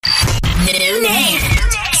name,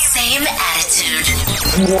 same attitude.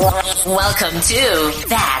 Welcome to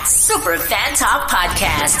That Super Fan Talk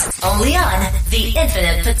Podcast, only on the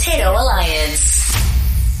Infinite Potato Alliance.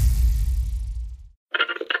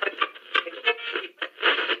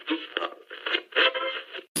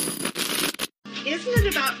 Isn't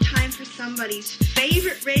it about time for somebody's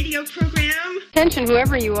favorite radio program? Attention,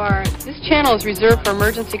 whoever you are. This channel is reserved for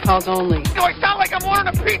emergency calls only. Do I sound like I'm ordering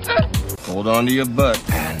a pizza? Hold on to your butt.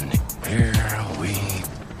 And here we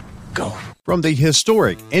go. From the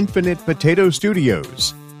historic Infinite Potato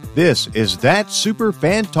Studios, this is That Super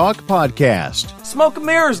Fan Talk Podcast. Smoke and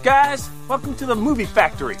mirrors, guys. Welcome to the movie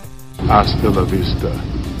factory. Hasta la vista,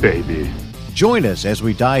 baby. Join us as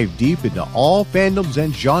we dive deep into all fandoms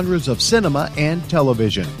and genres of cinema and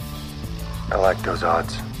television. I like those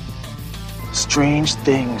odds. Strange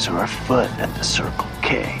things are afoot at the Circle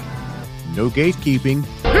K. No gatekeeping.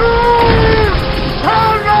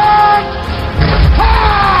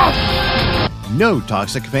 No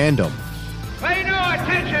toxic fandom. Pay no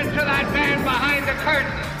attention to that man behind the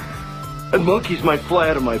curtain. And monkeys might fly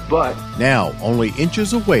out of my butt. Now, only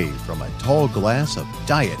inches away from a tall glass of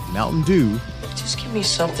Diet Mountain Dew. Just give me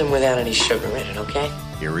something without any sugar in it, okay?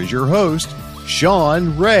 Here is your host,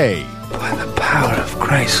 Sean Ray. By the power of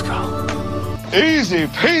Grayskull. Easy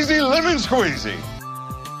peasy lemon squeezy.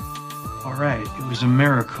 All right, it was a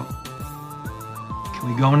miracle.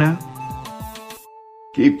 Can we go now?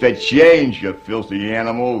 Keep the change, you filthy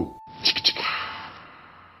animal.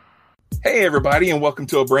 Hey, everybody, and welcome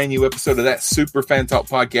to a brand new episode of That Super Fan Talk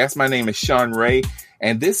Podcast. My name is Sean Ray,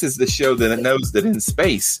 and this is the show that knows that in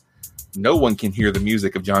space, no one can hear the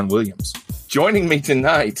music of John Williams. Joining me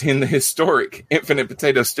tonight in the historic Infinite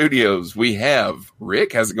Potato Studios, we have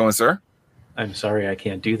Rick. How's it going, sir? I'm sorry I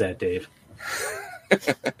can't do that, Dave.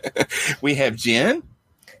 We have Jen.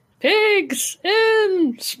 Pigs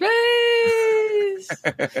in space!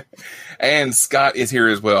 And Scott is here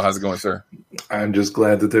as well. How's it going, sir? I'm just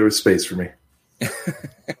glad that there was space for me.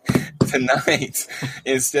 Tonight,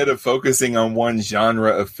 instead of focusing on one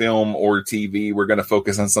genre of film or TV, we're going to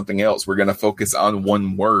focus on something else. We're going to focus on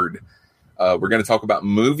one word. We're going to talk about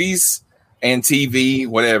movies and TV,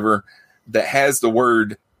 whatever, that has the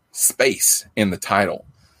word space in the title.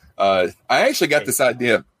 I actually got this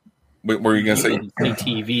idea. What were you going to say?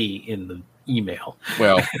 TV in the email.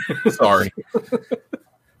 Well, sorry.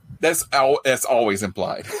 That's always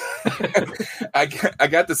implied. I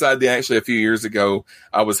got this idea actually a few years ago.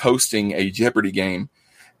 I was hosting a Jeopardy game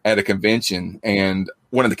at a convention, and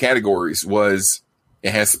one of the categories was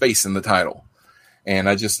it has space in the title. And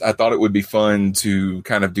I thought it would be fun to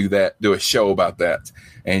kind of do a show about that.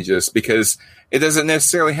 And just because it doesn't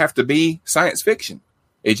necessarily have to be science fiction.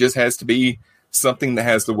 It just has to be something that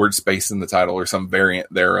has the word space in the title or some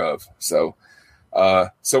variant thereof. So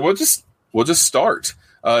we'll just start.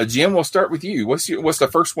 Jim, we'll start with you. What's the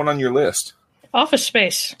first one on your list? Office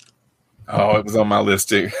Space. Oh, it was on my list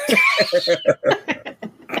too.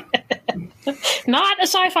 Not a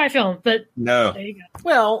sci-fi film, but no. There you go.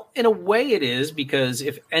 Well, in a way it is, because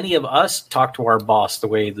if any of us talk to our boss the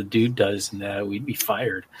way the dude does, we'd be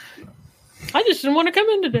fired. I just didn't want to come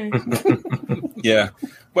in today. Yeah.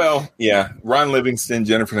 Well, yeah. Ron Livingston,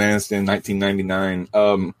 Jennifer Aniston,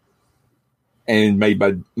 1999, and made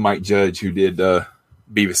by Mike Judge, who did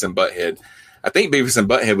Beavis and Butthead. I think Beavis and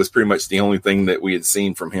Butthead was pretty much the only thing that we had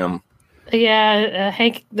seen from him. Yeah,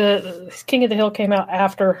 Hank, the King of the Hill came out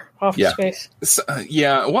after Office Space.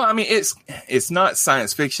 Yeah, well, I mean, it's not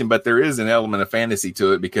science fiction, but there is an element of fantasy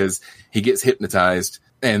to it because he gets hypnotized,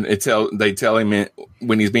 and they tell him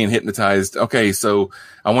when he's being hypnotized, okay, so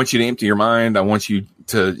I want you to empty your mind. I want you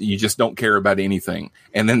just don't care about anything.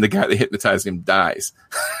 And then the guy that hypnotized him dies.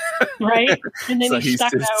 Right? And then so he's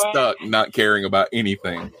just stuck not caring about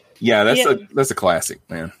anything. Yeah, that's a classic,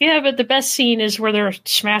 man. Yeah, but the best scene is where they're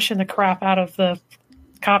smashing the crap out of the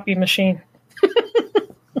copy machine.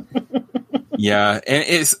 Yeah,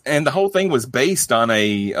 and the whole thing was based on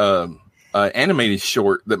a animated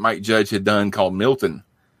short that Mike Judge had done called Milton.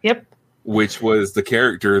 Yep. Which was the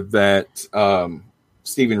character that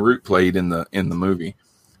Stephen Root played in the movie.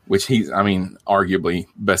 Which arguably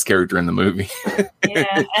best character in the movie.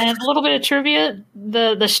 Yeah, and a little bit of trivia: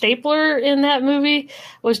 the stapler in that movie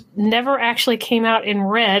never actually came out in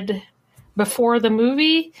red before the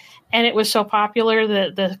movie, and it was so popular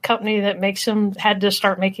that the company that makes them had to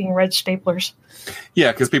start making red staplers.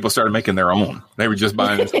 Yeah, because people started making their own. They were just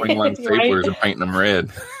buying swing line staplers and painting them red.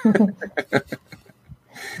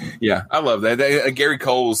 Yeah, I love that. Gary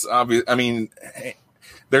Cole's obvious. I mean,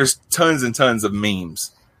 there's tons and tons of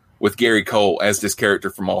memes with Gary Cole as this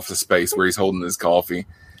character from Office Space where he's holding his coffee.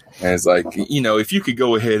 And it's like, if you could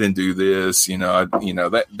go ahead and do this,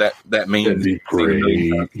 that means that'd be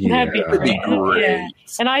great. That'd be great. Yeah.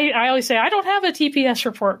 And I always say, I don't have a TPS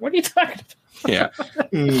report. What are you talking about? Yeah.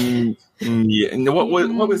 Yeah. And what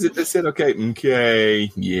was it that said?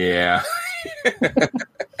 Okay. Yeah.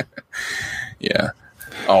 Yeah.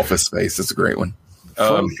 Office Space. That's a great one.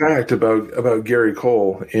 Fun fact about Gary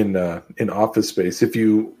Cole in Office Space. If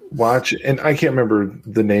you watch, and I can't remember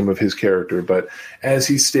the name of his character, but as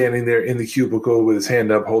he's standing there in the cubicle with his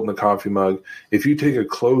hand up holding the coffee mug, if you take a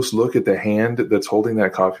close look at the hand that's holding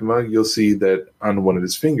that coffee mug, you'll see that on one of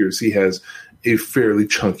his fingers he has a fairly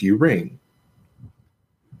chunky ring.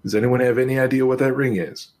 Does anyone have any idea what that ring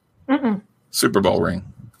is? Super Bowl ring.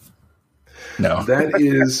 No. That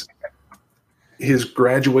is his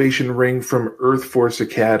graduation ring from Earth Force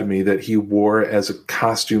Academy that he wore as a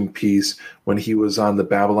costume piece when he was on the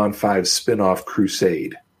Babylon 5 spin-off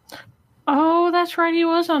Crusade. Oh, that's right. He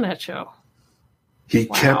was on that show. He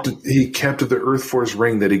kept the Earth Force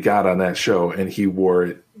ring that he got on that show, and he wore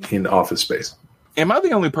it in Office Space. Am I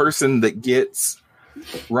the only person that gets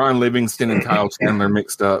Ron Livingston and Kyle Chandler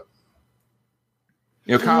mixed up?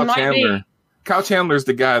 Kyle Chandler's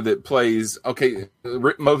the guy that plays,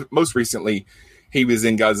 most recently, he was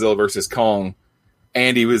in Godzilla vs. Kong,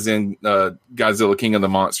 and he was in Godzilla King of the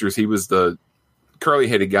Monsters. He was the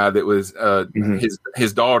curly-headed guy that was,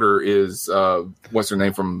 his daughter is, what's her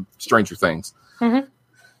name from Stranger Things? Millie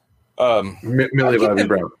Bobby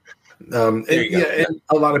Brown. And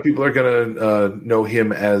a lot of people are going to know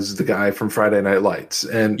him as the guy from Friday Night Lights.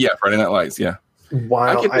 And Friday Night Lights, yeah.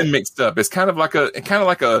 While I get them mixed up. It's kind of like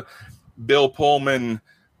a Bill Pullman,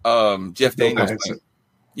 Jeff Daniels thing.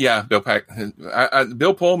 Yeah,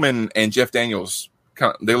 Bill Pullman and Jeff Daniels,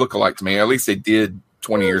 they look alike to me. At least they did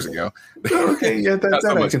 20 years ago. Okay, yeah, that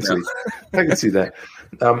I can see. I can see that.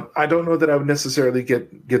 I don't know that I would necessarily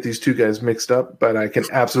get these two guys mixed up, but I can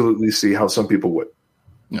absolutely see how some people would.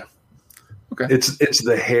 Yeah. Okay. It's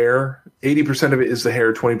the hair. 80% of it is the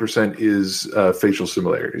hair. 20% is facial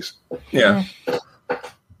similarities. Yeah.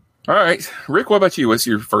 All right, Rick. What about you? What's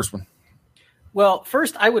your first one? Well,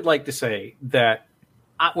 first, I would like to say that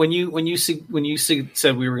when you said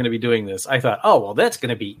we were going to be doing this, I thought, oh well, that's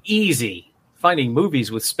going to be easy. Finding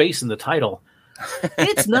movies with space in the title.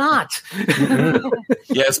 It's not.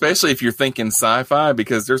 Yeah, especially if you're thinking sci-fi,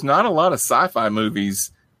 because there's not a lot of sci-fi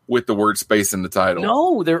movies with the word space in the title.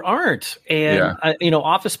 No, there aren't. And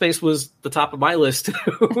Office Space was the top of my list.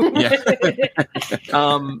 Yeah.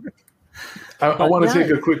 I want to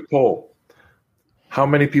take a quick poll. How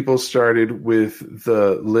many people started with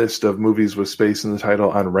the list of movies with space in the title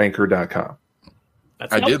on ranker.com?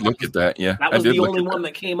 I did look at that, yeah. That was the only one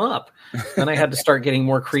that came up. Then I had to start getting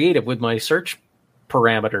more creative with my search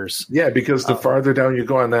parameters. Yeah, because the farther down you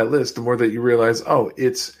go on that list, the more that you realize,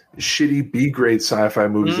 it's shitty B-grade sci-fi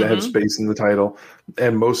movies that have space in the title,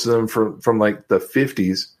 and most of them from like the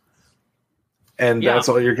 50s. And that's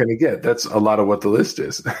all you're going to get. That's a lot of what the list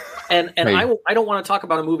is. And hey, I don't want to talk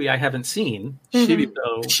about a movie I haven't seen.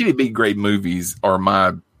 Shitty B-grade movies are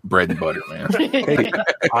my bread and butter, man. Hey,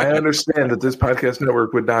 I understand that this podcast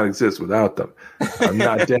network would not exist without them. I'm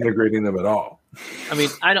not denigrating them at all. I mean,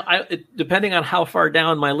 depending on how far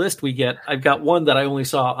down my list we get, I've got one that I only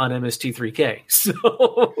saw on MST3K.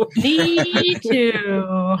 So me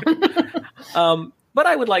too. But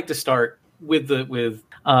I would like to start with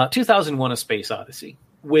 2001: A Space Odyssey,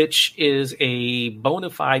 which is a bona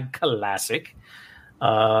fide classic.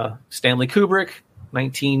 Stanley Kubrick,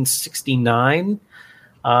 1969.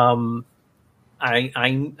 I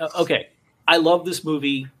love this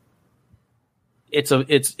movie.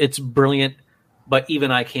 It's brilliant, but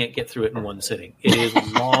even I can't get through it in one sitting. It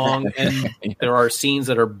is long, and there are scenes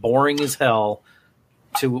that are boring as hell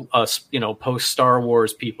to us, post Star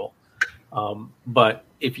Wars people. But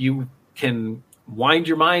if you can wind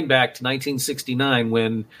your mind back to 1969,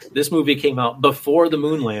 when this movie came out before the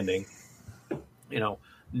moon landing,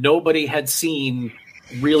 nobody had seen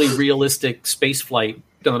really realistic space flight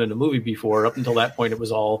done in a movie before. Up until that point, it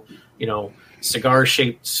was all,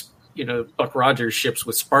 cigar-shaped, Buck Rogers ships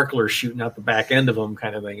with sparklers shooting out the back end of them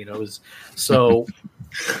kind of thing. It was so,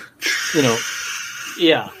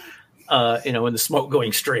 yeah. And the smoke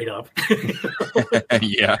going straight up.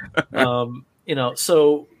 Yeah.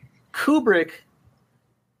 So Kubrick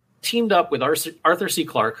teamed up with Arthur C.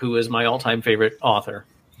 Clarke, who is my all-time favorite author,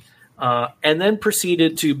 and then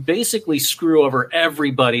proceeded to basically screw over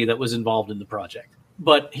everybody that was involved in the project.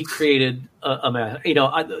 But he created a man.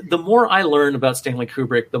 The more I learn about Stanley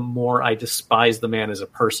Kubrick, the more I despise the man as a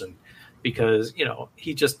person, because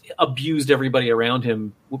he just abused everybody around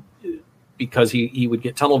him because he would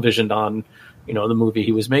get tunnel visioned on the movie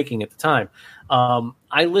he was making at the time.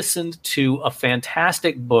 I listened to a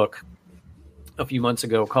fantastic book a few months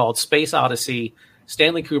ago called Space Odyssey,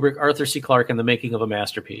 Stanley Kubrick, Arthur C. Clarke, and the Making of a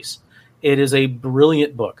Masterpiece. It is a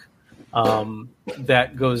brilliant book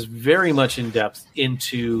that goes very much in depth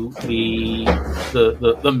into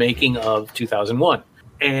the making of 2001.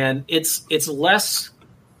 And it's less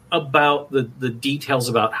about the details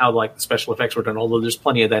about how like the special effects were done, although there's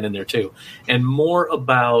plenty of that in there too, and more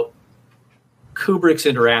about Kubrick's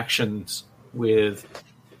interactions with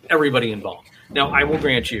everybody involved. Now, I will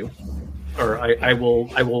grant you, or I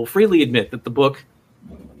will freely admit that the book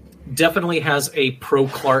definitely has a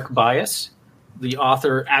pro-Clarke bias. The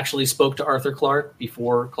author actually spoke to Arthur Clarke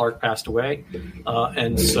before Clarke passed away,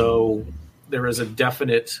 and so there is a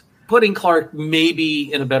definite putting Clarke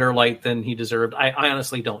maybe in a better light than he deserved. I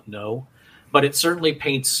honestly don't know, but it certainly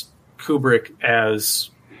paints Kubrick as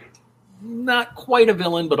not quite a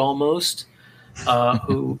villain, but almost,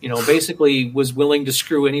 who basically was willing to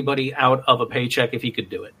screw anybody out of a paycheck if he could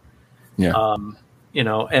do it. Yeah.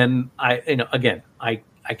 And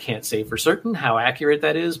I can't say for certain how accurate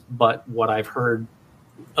that is, but what I've heard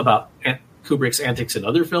about Kubrick's antics in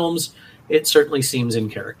other films, it certainly seems in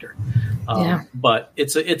character. But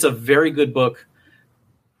it's a very good book.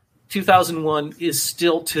 2001 is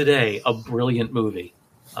still today a brilliant movie.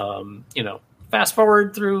 Fast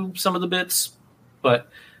forward through some of the bits, but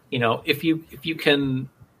if you can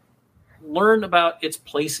learn about its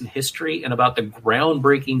place in history and about the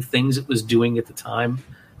groundbreaking things it was doing at the time,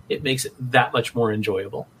 it makes it that much more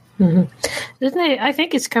enjoyable. Mm-hmm. I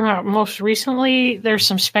think it's come out most recently. There's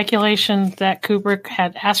some speculation that Kubrick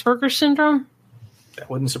had Asperger's syndrome. That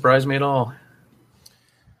wouldn't surprise me at all.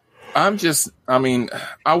 I watched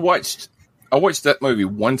that movie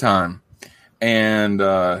one time, and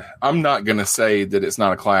I'm not gonna say that it's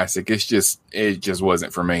not a classic. It just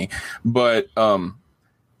wasn't for me. But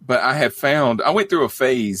I have found, I went through a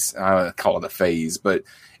phase. I call it a phase, but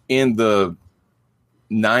in the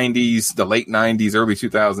 90s, the late 90s, early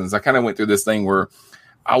 2000s, I kind of went through this thing where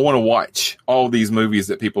I want to watch all these movies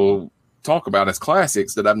that people talk about as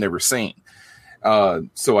classics that I've never seen.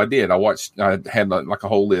 So I did. I had like a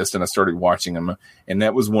whole list, and I started watching them, and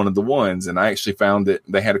that was one of the ones. And I actually found that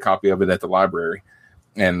they had a copy of it at the library,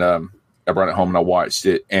 and I brought it home and I watched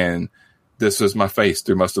it, and this was my face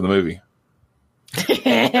through most of the movie.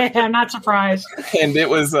 I'm not surprised. And it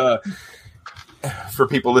was for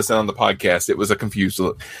people listening on the podcast, it was a confused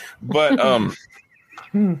look. But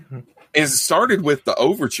it started with the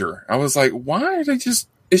overture. I was like, why are they just?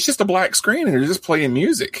 It's just a black screen and they're just playing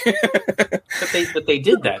music. but they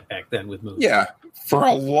did that back then with movies. Yeah, for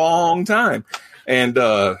a long time. And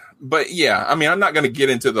but yeah, I mean, I'm not going to get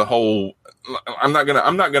into the whole. I'm not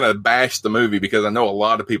going to bash the movie because I know a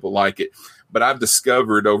lot of people like it. But I've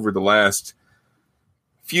discovered over the last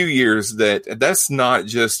few years that that's not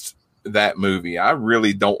just that movie. I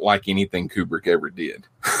really don't like anything Kubrick ever did.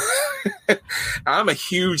 I'm a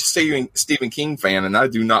huge Stephen King fan, and I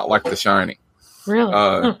do not like The Shining. Really?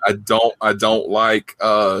 I don't like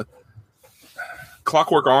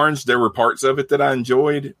Clockwork Orange. There were parts of it that I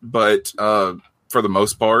enjoyed, but for the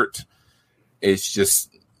most part,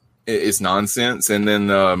 it's nonsense. And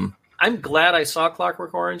then I'm glad I saw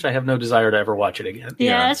Clockwork Orange. I have no desire to ever watch it again.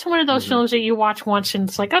 Yeah, it's one of those films that you watch once and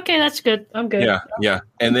it's like, okay, that's good. I'm good. Yeah.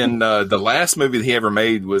 And then the last movie that he ever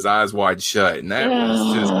made was Eyes Wide Shut, and that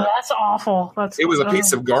was just that's awful. It was a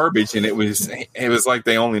piece of garbage, and it was like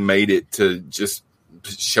they only made it to just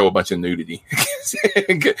show a bunch of nudity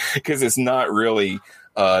because it's not really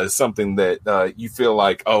something that you feel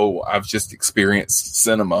like, oh, I've just experienced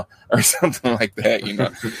cinema or something like that, you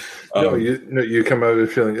come out of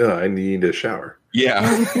it feeling, I need a shower.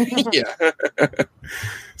 Yeah. Yeah.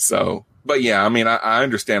 So, but yeah, I mean, I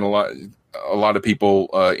understand a lot of people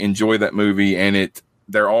enjoy that movie, and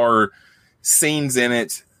there are scenes in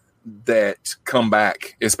it that come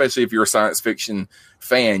back, especially if you're a science fiction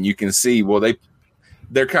fan. You can see, well,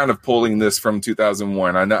 they're kind of pulling this from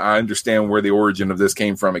 2001. I understand where the origin of this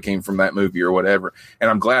came from. It came from that movie or whatever. And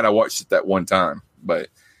I'm glad I watched it that one time. But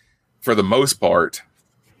for the most part,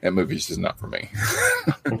 that movie's just not for me.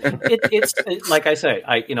 It's like I say,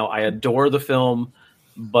 I adore the film,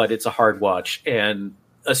 but it's a hard watch. And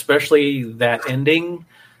especially that ending,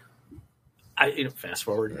 fast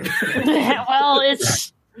forward. Well,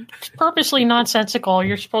 it's purposely nonsensical.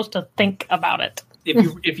 You're supposed to think about it.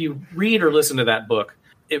 If you read or listen to that book,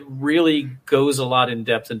 it really goes a lot in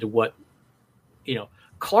depth into what,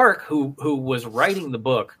 Clarke, who was writing the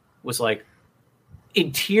book, was like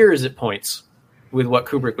in tears at points with what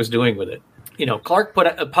Kubrick was doing with it. Clark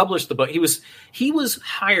published the book. He was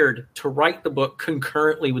hired to write the book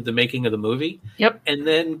concurrently with the making of the movie. Yep. And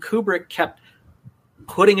then Kubrick kept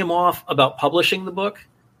putting him off about publishing the book,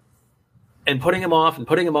 and putting him off and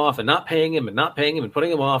putting him off and not paying him and not paying him and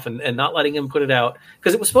putting him off and not letting him put it out,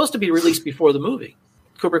 because it was supposed to be released before the movie.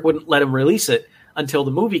 Kubrick wouldn't let him release it until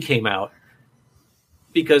the movie came out,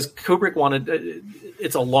 because Kubrick wanted,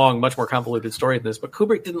 it's a long, much more convoluted story than this, but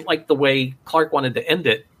Kubrick didn't like the way Clark wanted to end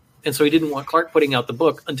it. And so he didn't want Clark putting out the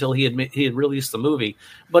book until he had released the movie.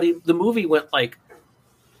 But the movie went like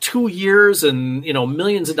 2 years and,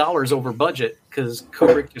 millions of dollars over budget, because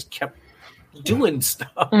Kubrick just kept doing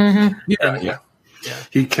stuff. Mm-hmm. Yeah.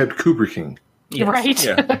 He kept Kubricking. Yes. Right.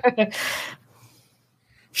 Yeah.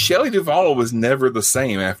 Shelley Duvall was never the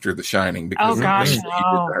same after The Shining, because Oh, gosh, he did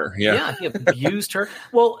her. Yeah, he abused her.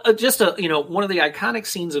 Well, one of the iconic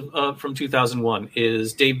scenes from 2001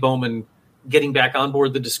 is Dave Bowman getting back on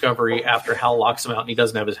board the Discovery after Hal locks him out and he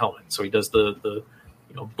doesn't have his helmet. So he does the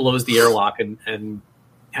blows the airlock and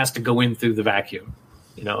has to go in through the vacuum.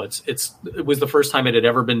 It was the first time it had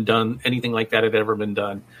ever been done. Anything like that had ever been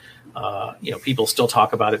done. People still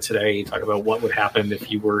talk about it today, talk about what would happen if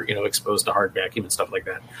you were, exposed to hard vacuum and stuff like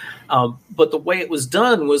that. But the way it was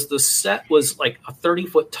done was the set was like a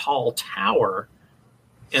 30-foot tall tower,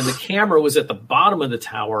 and the camera was at the bottom of the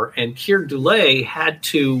tower, and Keir Dullea had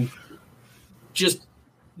to just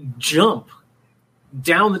jump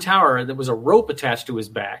down the tower, and there was a rope attached to his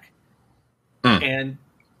back. And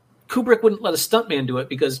Kubrick wouldn't let a stuntman do it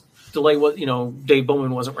because Dave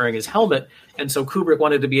Bowman wasn't wearing his helmet, and so Kubrick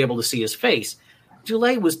wanted to be able to see his face.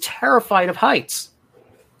 Dullea was terrified of heights,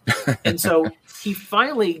 and so he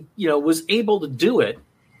finally, was able to do it,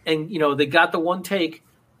 and they got the one take,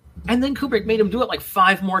 and then Kubrick made him do it like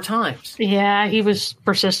 5 more times. Yeah, he was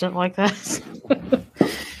persistent like that.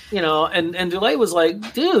 And Dullea was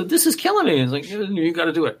like, "Dude, this is killing me." He's like, "You got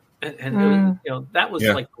to do it." And that was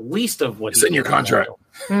like the least of what it's in your contract.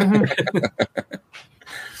 Mm-hmm.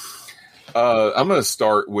 I'm going to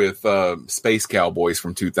start with Space Cowboys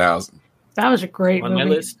from 2000. That was a great on movie. my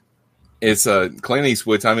list. It's Clint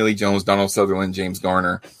Eastwood, Tommy Lee Jones, Donald Sutherland, James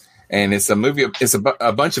Garner, and it's a movie. It's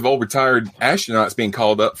a bunch of old retired astronauts being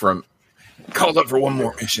called up for one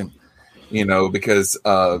more mission. Because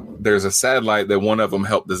there's a satellite that one of them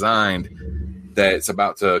helped design that's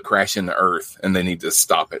about to crash into Earth, and they need to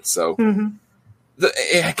stop it. So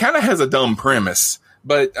it kind of has a dumb premise,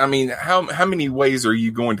 but I mean, how many ways are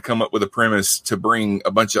you going to come up with a premise to bring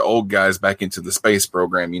a bunch of old guys back into the space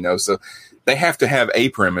program? So they have to have a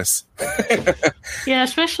premise. Yeah,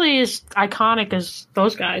 especially as iconic as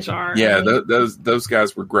those guys are. Yeah, those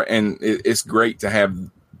guys were great, and it's great to have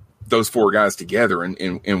those 4 guys together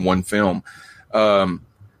in one film.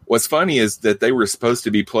 What's funny is that they were supposed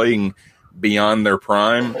to be playing beyond their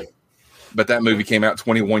prime, but that movie came out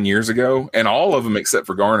 21 years ago, and all of them except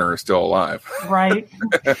for Garner are still alive. Right.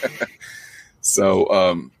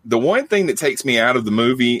 So the one thing that takes me out of the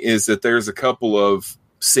movie is that there's a couple of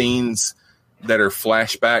scenes that are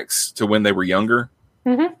flashbacks to when they were younger.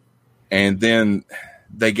 Mm-hmm. And then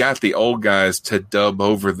they got the old guys to dub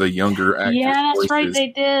over the younger actors. Yeah, that's voices. right. They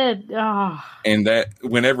did. Oh. And that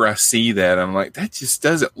whenever I see that, I'm like, that just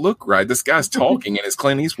doesn't look right. This guy's talking and it's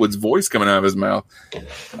Clint Eastwood's voice coming out of his mouth.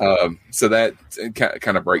 So that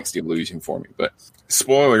kind of breaks the illusion for me. But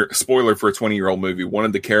spoiler for a 20-year-old movie. One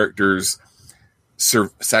of the characters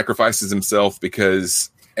sacrifices himself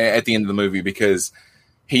because at the end of the movie, because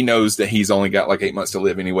he knows that he's only got like 8 months to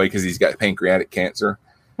live anyway, because he's got pancreatic cancer.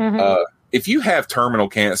 Mm-hmm. If you have terminal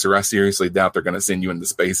cancer, I seriously doubt they're going to send you into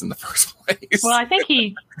space in the first place. Well, I think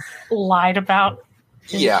he lied about.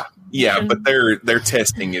 Yeah, but their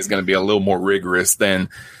testing is going to be a little more rigorous than.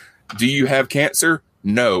 Do you have cancer?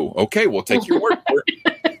 No. Okay, we'll take your word for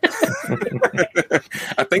it.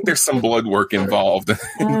 I think there's some blood work involved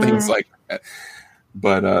and things like that.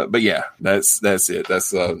 But yeah, that's it.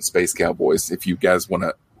 That's Space Cowboys. If you guys want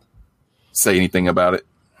to say anything about it.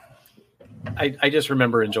 I just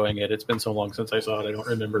remember enjoying it. It's been so long since I saw it. I don't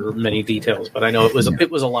remember many details, but I know it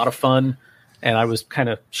was a lot of fun, and I was kind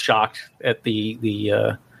of shocked at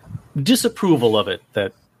the disapproval of it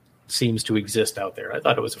that seems to exist out there. I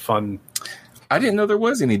thought it was a fun. I didn't know there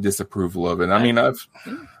was any disapproval of it. I mean,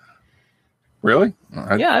 really?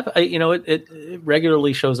 It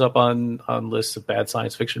regularly shows up on lists of bad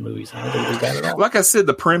science fiction movies. I don't think it's bad at all. Like I said,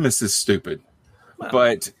 the premise is stupid,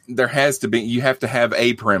 but there has to be. You have to have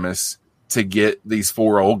a premise to get these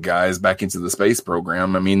 4 old guys back into the space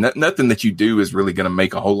program. I mean, nothing that you do is really going to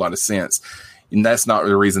make a whole lot of sense. And that's not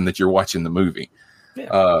the reason that you're watching the movie.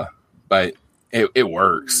 Yeah. But it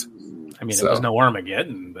works. I mean, it was no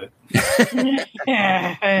Armageddon, but.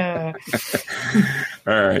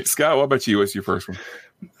 All right, Scott. What about you? What's your first one?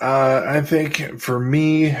 I think for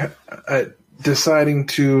me, deciding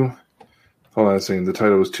to hold on a second. The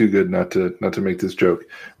title was too good not to make this joke.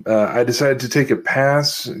 I decided to take a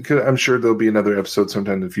pass. I'm sure there'll be another episode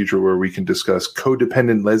sometime in the future where we can discuss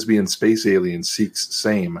Codependent Lesbian Space Alien Seeks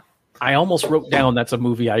Same. I almost wrote down that's a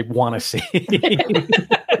movie I want to see.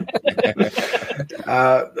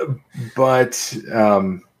 But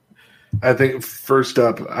I think first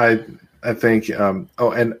up, I think. And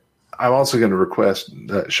I'm also going to request,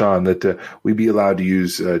 Sean, that we be allowed to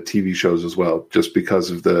use TV shows as well, just because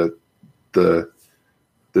of the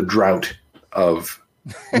drought of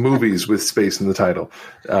movies with space in the title.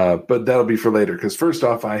 But that'll be for later, because first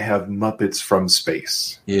off, I have Muppets from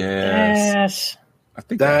Space. Yes. I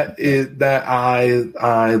think I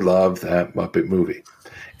love that Muppet movie.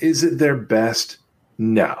 Is it their best?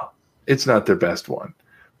 No, it's not their best one.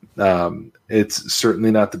 It's certainly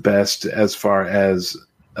not the best as far as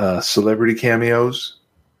celebrity cameos.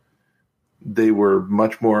 They were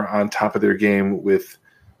much more on top of their game with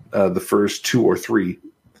the first 2 or 3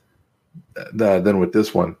 than with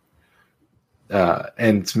this one.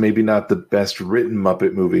 And it's maybe not the best written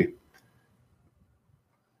Muppet movie,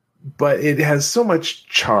 but it has so much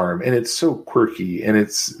charm, and it's so quirky, and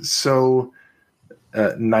it's so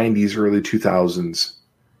 90s, early 2000s.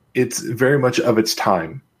 It's very much of its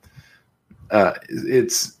time.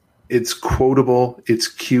 It's quotable. It's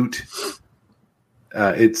cute.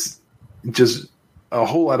 It's just a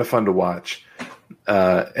whole lot of fun to watch.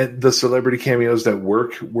 And the celebrity cameos that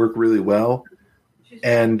work really well.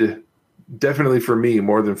 And definitely for me,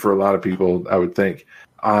 more than for a lot of people, I would think,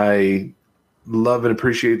 I love and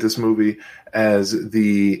appreciate this movie as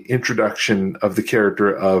the introduction of the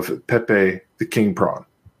character of Pepe the King Prawn.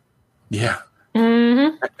 Yeah.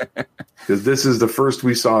 Because this is the first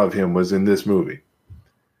we saw of him was in this movie.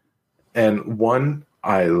 And 1,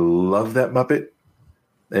 I love that Muppet.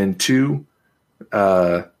 And 2,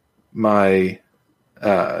 my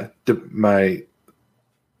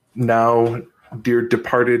now dear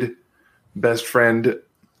departed best friend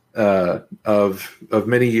of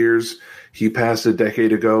many years, he passed a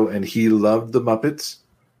decade ago, and he loved the Muppets.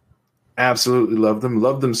 Absolutely loved them.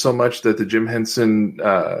 Loved them so much that the Jim Henson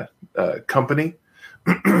company,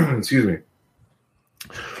 excuse me,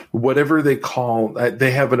 whatever they call,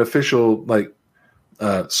 they have an official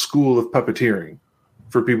school of puppeteering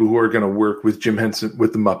for people who are going to work with Jim Henson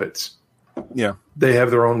with the Muppets. Yeah, they have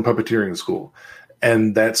their own puppeteering school,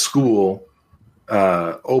 and that school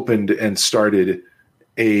opened and started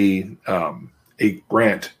a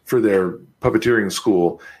grant for their puppeteering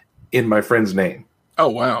school in my friend's name. Oh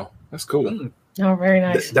wow, that's cool. Oh, very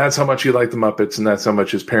nice. That's how much he liked the Muppets, and that's how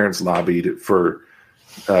much his parents lobbied for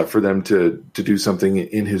them to do something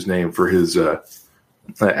in his name for his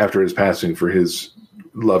after his passing, for his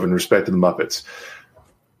love and respect of the Muppets.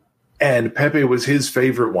 And Pepe was his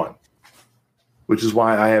favorite one, which is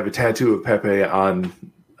why I have a tattoo of Pepe on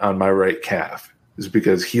my right calf, is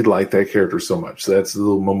because he liked that character so much. So that's the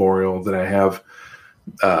little memorial that I have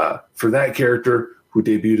for that character who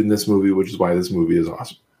debuted in this movie, which is why this movie is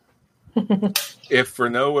awesome. If for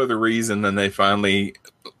no other reason than they finally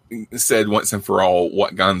said once and for all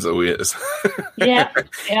what Gonzo is. Yeah.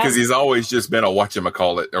 Because he's always just been a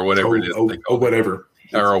whatchamacallit or whatever it is. Whatever.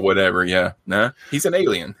 Or whatever, yeah. No, he's an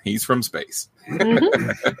alien. He's from space.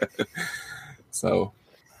 So,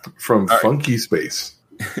 from funky space.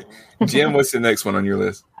 Jim, what's the next one on your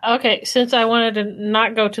list? Okay, since I wanted to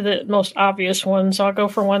not go to the most obvious ones, I'll go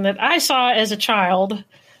for one that I saw as a child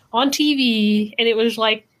on TV, and it was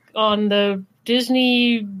like on the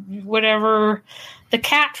Disney whatever, The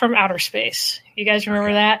Cat from Outer Space. You guys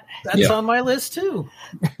remember that? That's on my list too.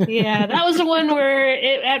 Yeah, that was the one where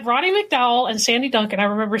it had Roddy McDowell and Sandy Duncan. I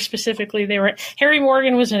remember specifically Harry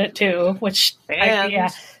Morgan was in it too, which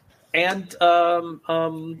and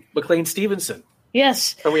McLean Stevenson.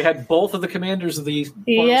 Yes. So we had both of the commanders of the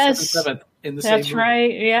 107th in the same movie. That's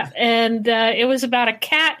right, yeah. And it was about a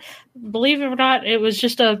cat. Believe it or not, it was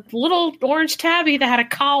just a little orange tabby that had a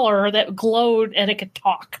collar that glowed and it could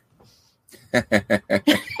talk.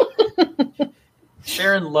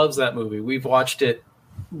 Sharon loves that movie. We've watched it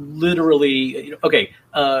literally. Okay,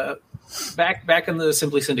 back in the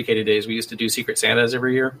Simply Syndicated days, we used to do Secret Santas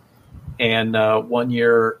every year. And one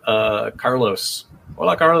year, Carlos,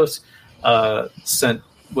 hola Carlos,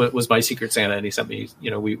 was my Secret Santa, and he sent me.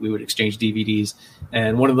 We would exchange DVDs,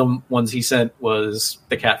 and one of the ones he sent was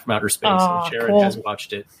The Cat from Outer Space. And Sharon has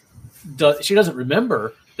watched it. She doesn't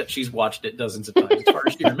remember that she's watched it dozens of times. As far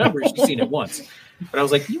as she remembers, she's seen it once. But I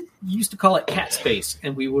was like, you used to call it Cat Space,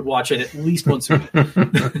 and we would watch it at least once a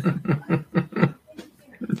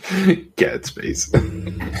week. Cat Space.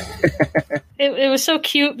 It was so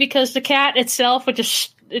cute because the cat itself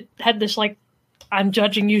it had this like I'm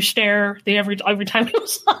judging you stare every time it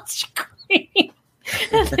was on screen.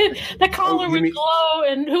 The collar would glow,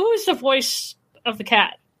 and who was the voice of the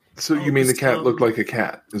cat? So you mean the cat looked like a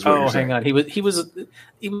cat? Is what you're saying. Hang on. He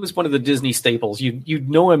was one of the Disney staples. You'd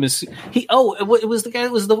know him as it was the guy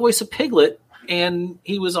that was the voice of Piglet, and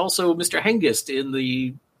he was also Mr. Hengist in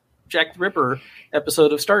the Jack the Ripper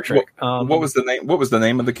episode of Star Trek. What was the name? What was the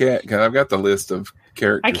name of the cat? Because I've got the list of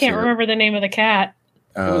characters. I can't remember the name of the cat.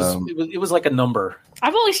 It was like a number.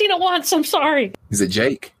 I've only seen it once. I'm sorry. Is it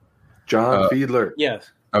Jake? John Fiedler.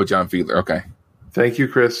 Yes. Oh, John Fiedler. Okay. Thank you,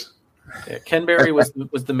 Chris. Yeah, Ken Berry was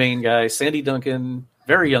the main guy. Sandy Duncan,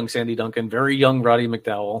 very young Sandy Duncan, very young Roddy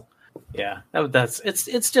McDowall. Yeah,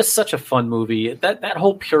 it's just such a fun movie. That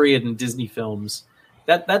whole period in Disney films.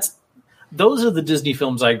 Those are the Disney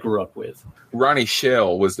films I grew up with. Ronnie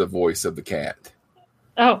Shell was the voice of the cat.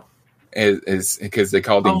 Oh. Is because they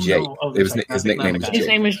called him Jake. No. His nickname is Jake. His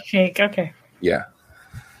name is Jake. Okay. Yeah.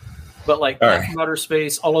 But like Back from Outer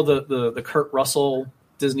Space, all of the Kurt Russell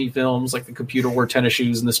Disney films, like The Computer Wore Tennis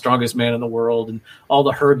Shoes and The Strongest Man in the World, and all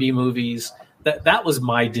the Herbie movies. That was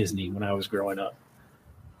my Disney when I was growing up.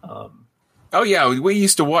 Oh yeah, we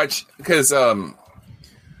used to watch because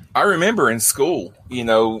I remember in school, we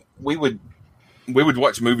would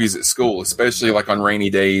watch movies at school, especially like on rainy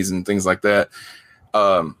days and things like that.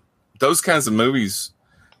 Those kinds of movies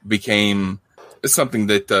became something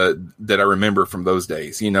that I remember from those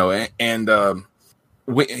days, and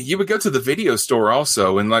you would go to the video store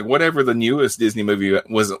also, and like whatever the newest Disney movie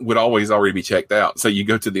would always already be checked out. So you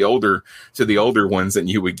go to the older ones, and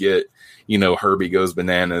you would get, Herbie Goes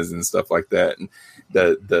Bananas and stuff like that. And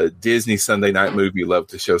the Disney Sunday Night Movie loved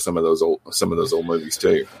to show some of those old movies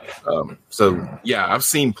too. So yeah, I've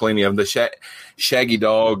seen plenty of the Shaggy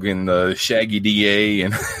Dog and the Shaggy DA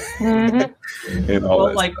and and all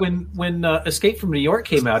that. Like when Escape from New York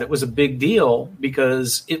came out, it was a big deal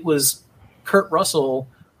because it was Kurt Russell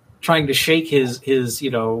trying to shake his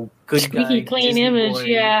good squeaky guy clean Disney image,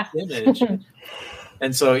 yeah. image.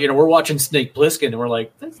 And so, we're watching Snake Plissken, and we're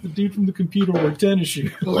like, that's the dude from The Computer Wore Tennis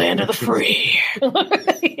Shoes. Land of the free.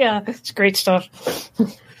 Yeah, it's great stuff.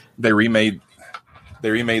 They remade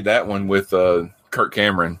that one with Kirk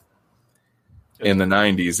Cameron in the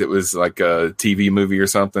 90s. It was like a TV movie or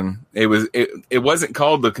something. It wasn't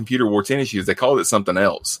called The Computer Wore Tennis Shoes. They called it something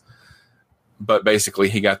else. But basically,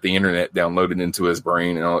 he got the internet downloaded into his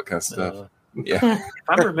brain and all that kind of stuff. Yeah. If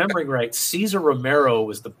I'm remembering right, Cesar Romero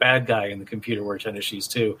was the bad guy in The Computer Wore Tennis Shoes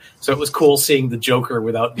too. So it was cool seeing the Joker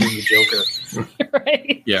without being the Joker.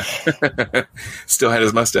 Right. Yeah. Still had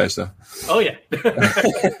his mustache though. Oh yeah.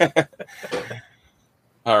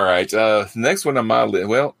 All right. The next one on my list.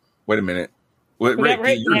 Well, wait a minute.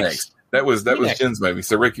 Rick, you're next. That was Jen's movie.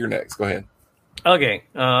 So Rick, you're next. Go ahead. Okay.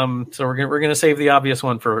 So we're gonna save the obvious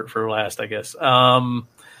one for last, I guess.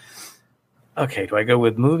 Okay, do I go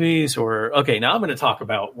with movies or... Okay, now I'm going to talk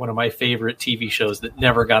about one of my favorite TV shows that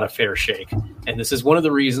never got a fair shake. And this is one of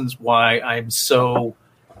the reasons why I'm so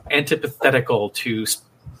antithetical to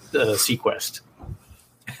Sequest.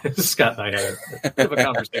 Scott and I had a bit of a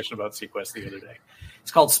conversation about Sequest the other day.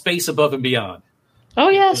 It's called Space Above and Beyond. Oh,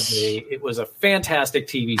 yes. It was a fantastic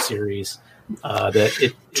TV series.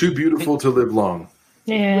 Too beautiful to live long.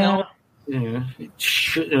 Yeah. Well,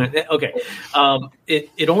 okay.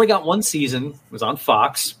 It only got one season. It was on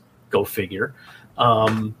Fox. Go figure.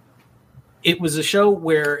 It was a show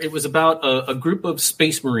where it was about a group of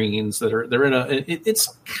space marines they're in it's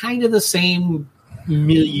kind of the same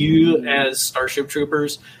milieu as Starship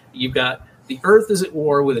Troopers. You've got the Earth is at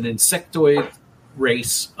war with an insectoid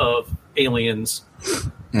race of aliens.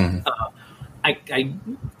 Mm-hmm.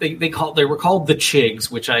 They were called the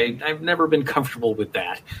Chigs, which I've never been comfortable with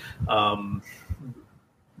that.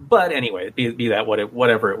 But anyway, be that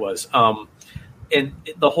whatever it was. And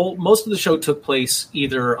most of the show took place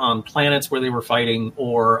either on planets where they were fighting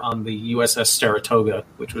or on the USS Saratoga,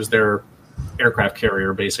 which was their aircraft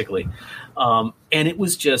carrier, basically. And it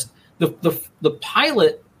was just the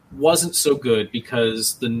pilot wasn't so good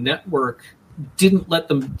because the network didn't let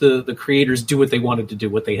the creators do what they wanted to do,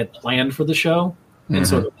 what they had planned for the show. And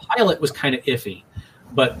so the pilot was kind of iffy.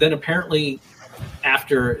 But then apparently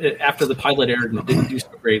after the pilot aired and it didn't do so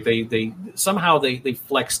great, they somehow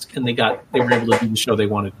flexed and they were able to do the show they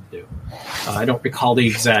wanted to do. I don't recall the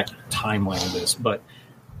exact timeline of this, but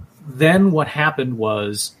then what happened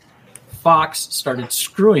was Fox started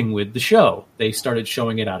screwing with the show. They started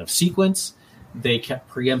showing it out of sequence. They kept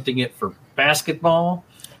preempting it for basketball.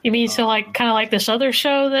 You mean so like kind of like this other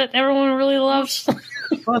show that everyone really loves?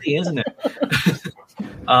 Funny, isn't it?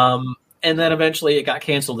 And then eventually it got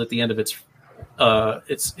canceled at the end of its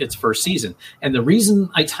first season. And the reason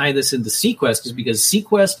I tie this into Sequest is because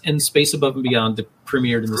Sequest and Space Above and Beyond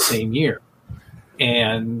premiered in the same year.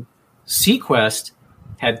 And Sequest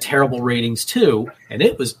had terrible ratings too, and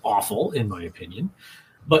it was awful in my opinion.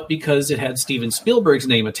 But because it had Steven Spielberg's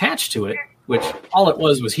name attached to it, which all it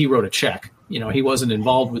was he wrote a check. You know, he wasn't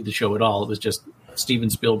involved with the show at all. It was just Steven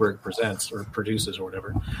Spielberg presents or produces or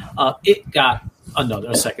whatever. It got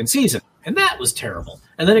a second season, and that was terrible.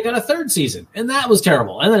 And then it got a third season, and that was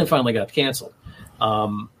terrible. And then it finally got canceled.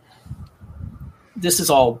 This is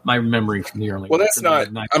all my memory from the early. Well, that's not.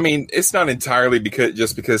 I mean, it's not entirely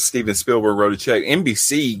because Steven Spielberg wrote a check.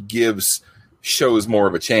 NBC gives shows more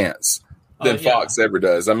of a chance than Fox ever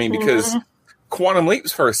does. I mean, because Quantum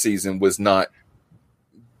Leap's first season was not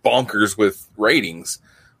bonkers with ratings,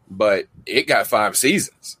 but it got 5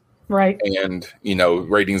 seasons. Right. And,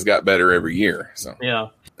 ratings got better every year. So yeah,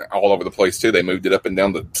 all over the place too. They moved it up and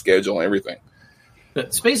down the schedule and everything.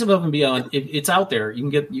 But Space Above and Beyond, it's out there. You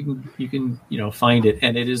can find it,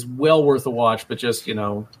 and it is well worth a watch. But just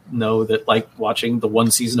know that like watching the one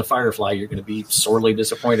season of Firefly, you're going to be sorely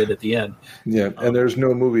disappointed at the end. Yeah, and there's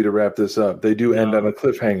no movie to wrap this up. They do end on a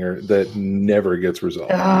cliffhanger that never gets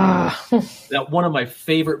resolved. That one of my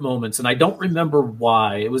favorite moments, and I don't remember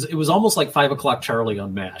why. It was almost like 5 o'clock Charlie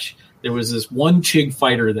on MASH. There was this one Chig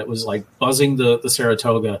fighter that was like buzzing the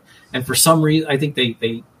Saratoga, and for some reason, I think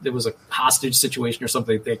there was a hostage situation or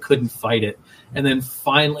something. They couldn't fight it, and then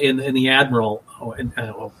finally, and the Admiral,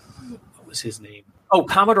 what was his name? Oh,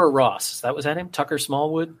 Commodore Ross. That was that him? Tucker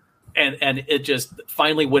Smallwood. And it just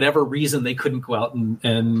finally, whatever reason they couldn't go out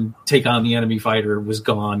and take on the enemy fighter was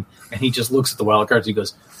gone, and he just looks at the wild cards. And he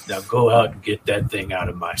goes, "Now go out and get that thing out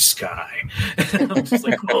of my sky." And I'm just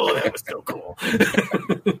like, "Oh, that was so cool."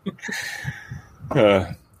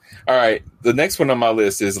 All right, the next one on my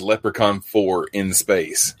list is Leprechaun 4 in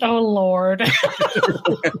Space. Oh Lord!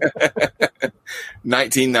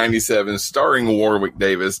 1997, starring Warwick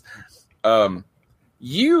Davis.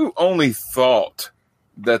 You only thought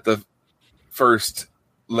that the first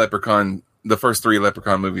 3 Leprechaun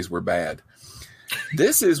movies were bad.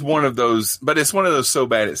 This is one of those, but it's one of those so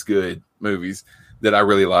bad it's good movies that I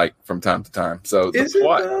really like from time to time. So the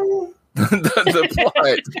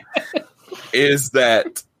plot is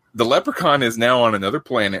that the leprechaun is now on another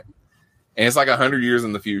planet, and it's like 100 years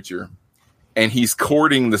in the future, and he's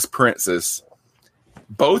courting this princess.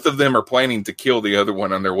 Both of them are planning to kill the other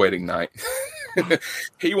one on their wedding night.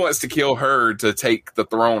 He wants to kill her to take the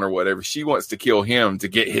throne or whatever. She wants to kill him to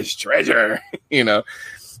get his treasure,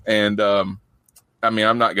 And I mean,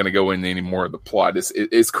 I'm not going to go into any more of the plot.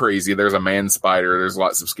 It's crazy. There's a man spider. There's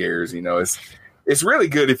lots of scares. It's really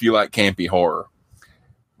good if you like campy horror.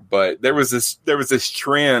 But there was this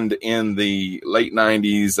trend in the late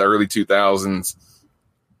 90s, early 2000s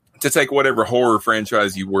to take whatever horror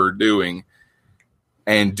franchise you were doing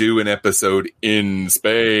and do an episode in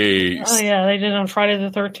space. Oh yeah, they did on Friday the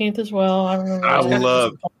 13th as well. I remember. I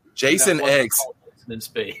love Jason X in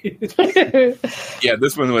space. Yeah,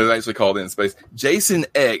 this one was actually called In Space. Jason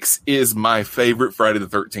X is my favorite Friday the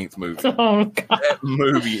 13th movie. Oh God, that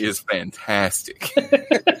movie is fantastic.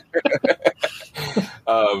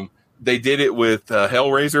 They did it with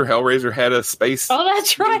Hellraiser. Hellraiser had a space. Oh,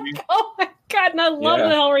 that's right. Movie. Oh my God, and I love the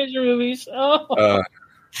Hellraiser movies. Oh.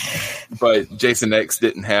 But Jason X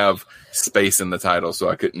didn't have space in the title, so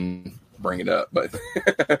I couldn't bring it up. But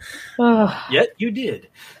yet you did.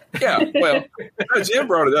 Yeah, well, Jim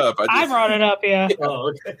brought it up. I brought it up, yeah.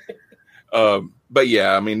 Oh, okay. But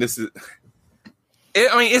yeah, I mean, it's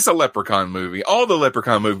a Leprechaun movie. All the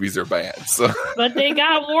Leprechaun movies are bad. So, but they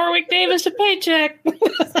got Warwick Davis a paycheck.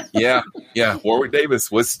 yeah. Warwick Davis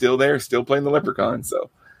was still there, still playing the Leprechaun. So.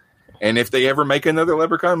 And if they ever make another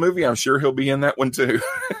Leprechaun movie, I'm sure he'll be in that one too.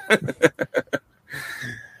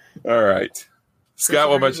 All right. Scott,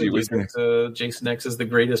 what about you? Jason X is the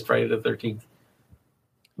greatest Friday the 13th.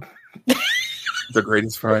 The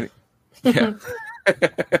greatest Friday? Yeah.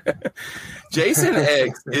 Jason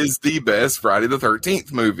X is the best Friday the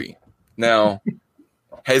 13th movie. Now,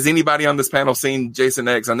 has anybody on this panel seen Jason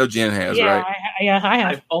X? I know Jen has, right? I have.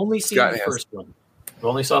 I've only seen the first one. I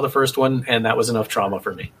only saw the first one, and that was enough trauma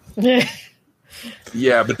for me.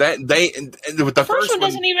 Yeah, but with the first one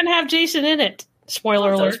doesn't even have Jason in it.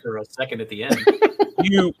 Spoiler alert! For a second at the end,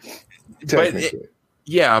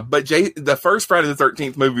 Yeah, but the first Friday the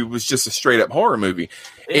 13th movie was just a straight up horror movie.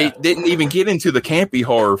 Yeah. It didn't even get into the campy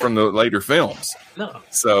horror from the later films. No.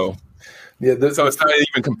 So, so it's not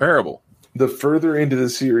even comparable. The further into the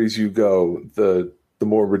series you go, the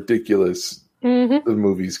more ridiculous the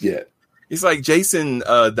movies get. It's like Jason,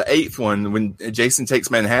 the 8th one, when Jason takes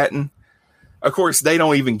Manhattan. Of course, they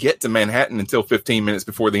don't even get to Manhattan until 15 minutes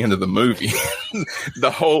before the end of the movie.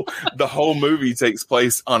 the whole movie takes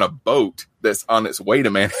place on a boat that's on its way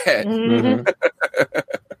to Manhattan.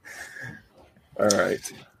 All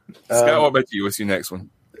right, Scott, what about you? What's your next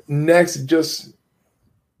one? Next, just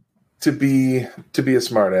to be a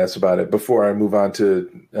smartass about it before I move on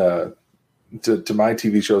to my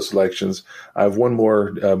TV show selections, I have one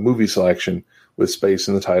more movie selection with space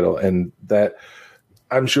in the title, and that.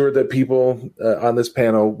 I'm sure that people on this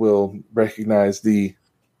panel will recognize the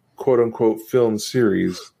quote-unquote film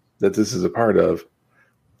series that this is a part of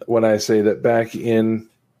when I say that back in,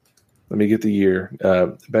 let me get the year,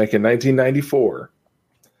 back in 1994,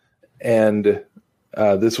 and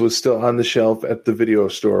this was still on the shelf at the video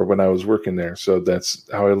store when I was working there, so that's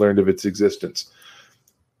how I learned of its existence.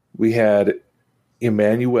 We had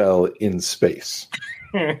Emmanuel in Space.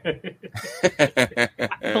 Believe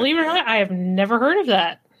it or not, I have never heard of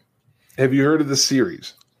that. Have you heard of the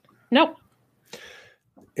series? Nope.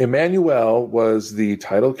 Emmanuel was the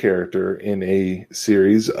title character in a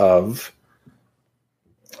series of...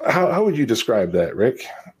 How would you describe that, Rick?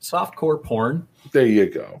 Softcore porn. There you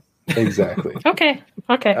go. Exactly. Okay.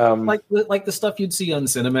 Like the stuff you'd see on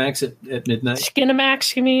Cinemax at midnight.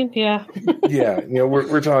 Skinemax, you mean? Yeah. Yeah.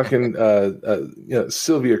 We're talking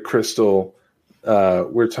Sylvia Crystal...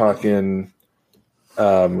 we're talking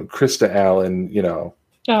Krista Allen,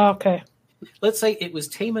 Oh, okay. Let's say it was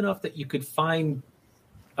tame enough that you could find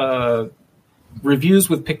reviews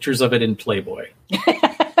with pictures of it in Playboy.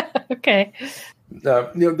 Okay.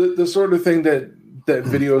 The sort of thing that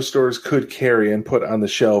video stores could carry and put on the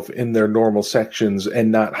shelf in their normal sections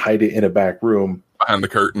and not hide it in a back room. Behind the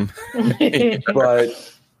curtain.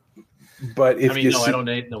 But if I don't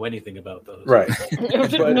know anything about those. Right.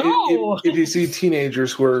 But if you see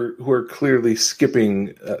teenagers who are clearly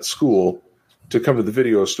skipping school to come to the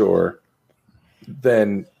video store,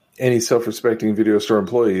 then any self-respecting video store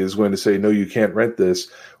employee is going to say, no, you can't rent this.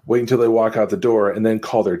 Wait until they walk out the door and then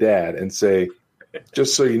call their dad and say,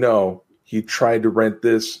 just so you know, he tried to rent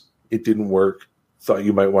this. It didn't work. Thought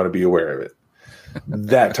you might want to be aware of it.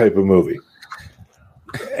 That type of movie.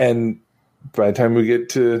 And by the time we get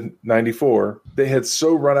to 94, they had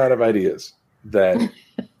so run out of ideas that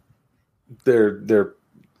they're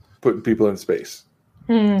putting people in space.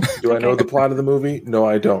 Do I know the plot of the movie? No,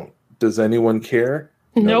 I don't. Does anyone care?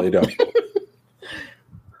 No, They don't.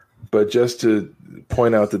 But just to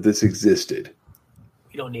point out that this existed.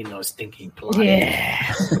 You don't need no stinking plot.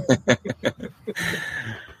 Yeah.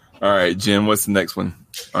 All right, Jim, what's the next one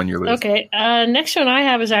on your list? Okay. Next one I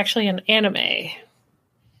have is actually an anime.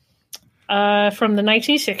 From the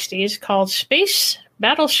 1960s called Space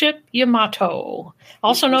Battleship Yamato,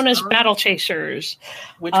 also known as Battle Chasers.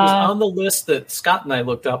 Which was on the list that Scott and I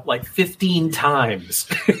looked up like 15 times.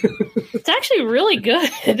 It's actually really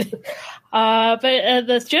good. But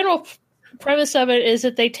the general premise of it is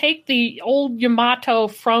that they take the old Yamato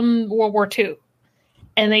from World War II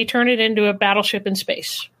and they turn it into a battleship in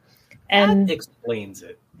space. And that explains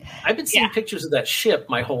it. I've been seeing pictures of that ship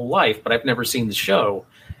my whole life, but I've never seen the show.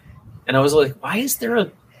 And I was like, why is there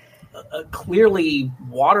a clearly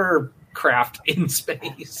watercraft in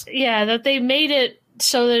space? Yeah, that they made it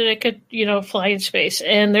so that it could, fly in space.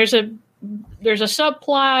 And there's a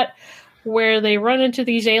subplot where they run into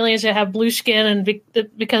these aliens that have blue skin and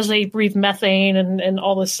because they breathe methane and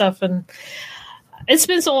all this stuff. And it's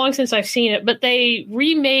been so long since I've seen it, but they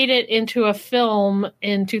remade it into a film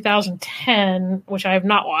in 2010, which I have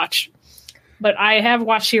not watched. But I have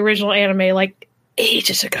watched the original anime like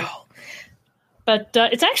ages ago. But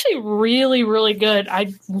it's actually really, really good.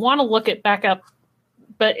 I want to look it back up.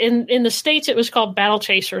 But in the States, it was called Battle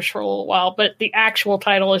Chasers for a little while. But the actual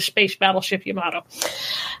title is Space Battleship Yamato.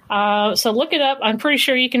 So look it up. I'm pretty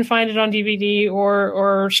sure you can find it on DVD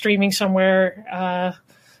or streaming somewhere.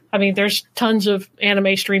 There's tons of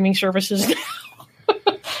anime streaming services now.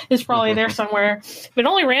 It's probably there somewhere. But it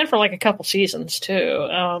only ran for like a couple seasons, too.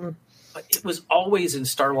 It was always in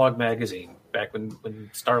Starlog magazine. Back when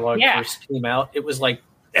Starlog first came out, it was like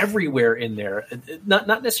everywhere in there. Not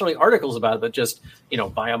necessarily articles about it, but just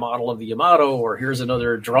buy a model of the Yamato, or here's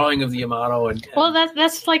another drawing of the Yamato. And well,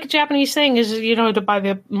 that's like a Japanese thing is to buy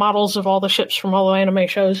the models of all the ships from all the anime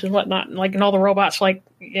shows and whatnot, and all the robots,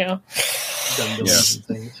 Gundams and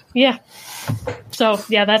things. Yeah. So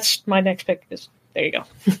that's my next pick is There you go.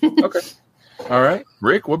 Okay. All right.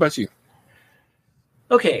 Rick, what about you?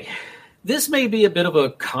 Okay. This may be a bit of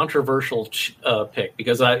a controversial pick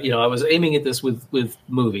because I was aiming at this with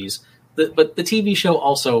movies, but the TV show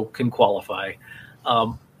also can qualify.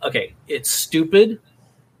 Okay, it's stupid,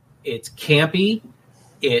 it's campy,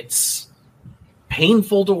 it's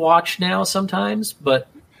painful to watch now sometimes, but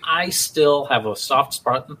I still have a soft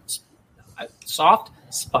spot.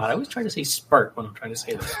 I always try to say spark when I'm trying to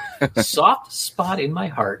say this. Soft spot in my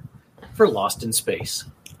heart for Lost in Space.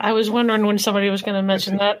 I was wondering when somebody was going to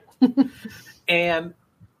mention that. And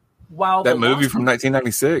while that movie from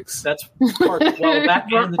 1996, that's part, well, that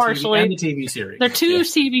and the TV series. They're two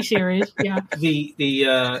TV series. Yeah. I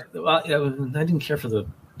didn't care for the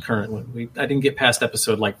current one. I didn't get past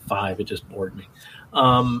episode 5. It just bored me.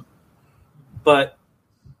 But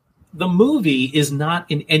the movie is not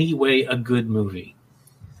in any way a good movie.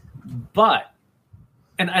 But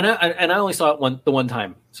and I only saw it the one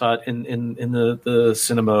time. Saw it in the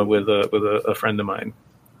cinema with a friend of mine,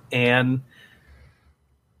 and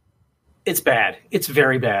it's bad. It's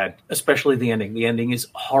very bad, especially the ending. The ending is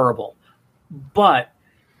horrible. But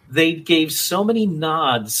they gave so many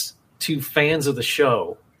nods to fans of the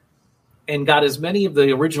show and got as many of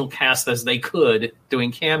the original cast as they could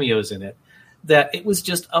doing cameos in it that it was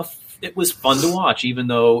just it was fun to watch, even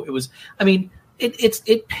though it was,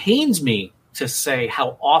 it pains me to say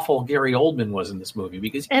how awful Gary Oldman was in this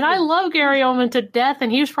movie I love Gary Oldman to death,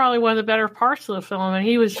 and he was probably one of the better parts of the film, and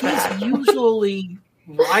he was usually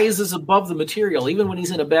rises above the material. Even when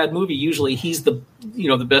he's in a bad movie, usually he's the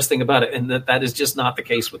best thing about it, and that is just not the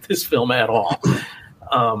case with this film at all.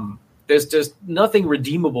 There's just nothing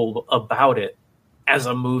redeemable about it as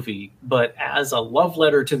a movie, but as a love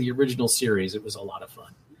letter to the original series, it was a lot of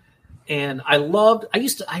fun. And I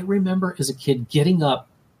remember as a kid getting up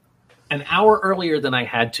an hour earlier than I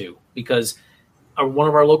had to because one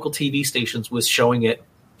of our local TV stations was showing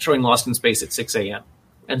Lost in Space at 6 a.m.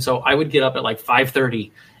 And so I would get up at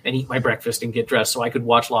 5:30 and eat my breakfast and get dressed so I could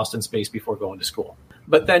watch Lost in Space before going to school.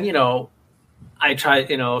 But then, I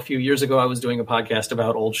tried, a few years ago, I was doing a podcast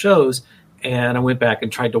about old shows, and I went back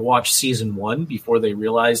and tried to watch season 1 before they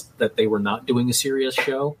realized that they were not doing a serious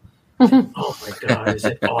show. Oh my God, is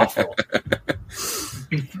it awful?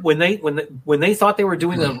 When they thought they were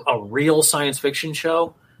doing a real science fiction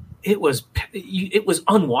show, it was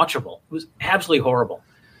unwatchable. It was absolutely horrible.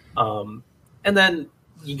 And then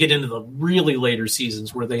you get into the really later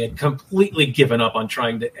seasons where they had completely given up on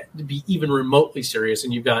trying to be even remotely serious,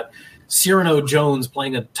 and you've got Cyrano Jones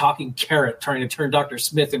playing a talking carrot, trying to turn Dr.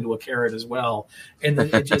 Smith into a carrot as well. And then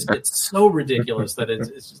it just gets so ridiculous that it's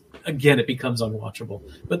just, again, it becomes unwatchable.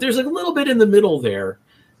 But there's a little bit in the middle there,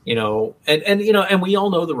 and we all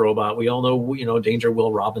know the robot. We all know, Danger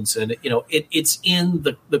Will Robinson. It's in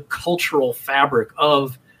the cultural fabric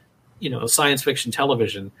of, science fiction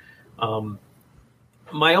television.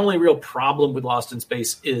 My only real problem with Lost in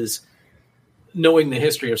Space is knowing the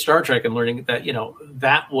history of Star Trek and learning that,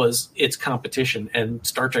 that was its competition and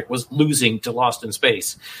Star Trek was losing to Lost in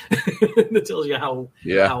Space. That tells you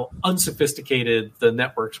how unsophisticated the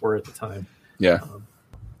networks were at the time. Yeah.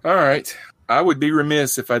 All right. I would be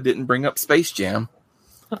remiss if I didn't bring up Space Jam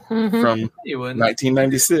from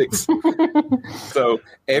 1996. So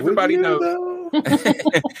everybody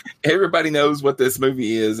knows what this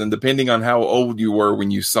movie is, and depending on how old you were when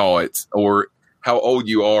you saw it, or how old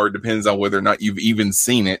you are depends on whether or not you've even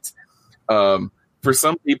seen it. For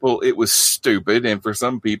some people, it was stupid, and for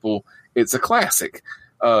some people, it's a classic.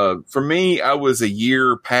 For me, I was a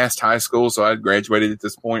year past high school, so I had graduated at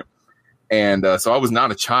this point, and so I was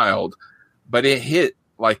not a child, but it hit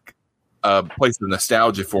like a place of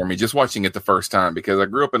nostalgia for me just watching it the first time, because I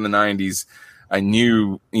grew up in the 90s. I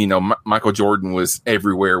knew, Michael Jordan was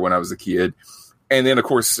everywhere when I was a kid. And then, of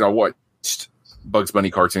course, I watched Bugs Bunny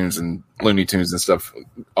cartoons and Looney Tunes and stuff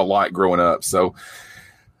a lot growing up. So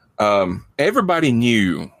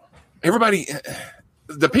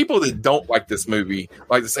the people that don't like this movie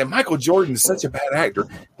like to say Michael Jordan is such a bad actor.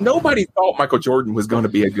 Nobody thought Michael Jordan was going to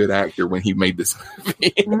be a good actor when he made this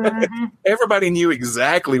movie. Mm-hmm. Everybody knew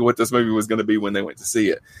exactly what this movie was going to be when they went to see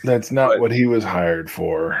it. That's not what he was hired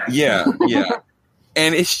for. Yeah.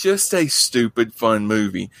 And it's just a stupid, fun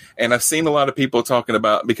movie. And I've seen a lot of people talking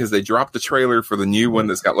about, because they dropped the trailer for the new one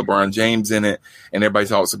that's got LeBron James in it, and everybody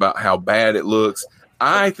talks about how bad it looks.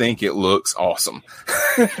 I think it looks awesome.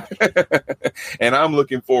 And I'm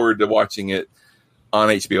looking forward to watching it on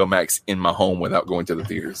HBO Max in my home without going to the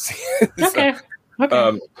theaters. Okay.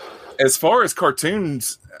 As far as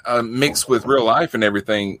cartoons mixed with real life and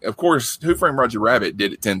everything, of course, Who Framed Roger Rabbit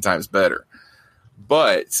did it 10 times better.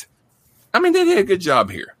 But I mean, they did a good job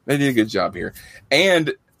here.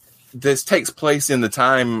 And this takes place in the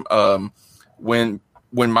time when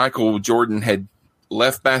Michael Jordan had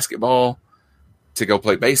left basketball to go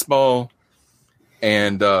play baseball.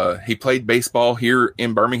 And he played baseball here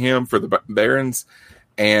in Birmingham for the Barons.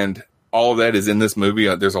 And all of that is in this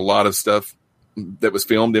movie. There's a lot of stuff that was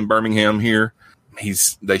filmed in Birmingham here.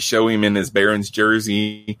 They show him in his Barons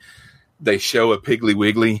jersey. They show a Piggly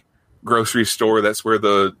Wiggly grocery store. That's where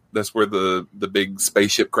the big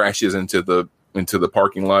spaceship crashes into the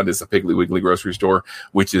parking lot. Is a Piggly Wiggly grocery store,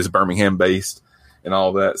 which is Birmingham based and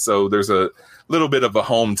all that. So there's a little bit of a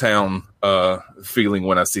hometown feeling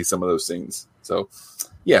when I see some of those scenes. So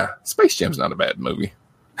yeah, Space Jam's not a bad movie.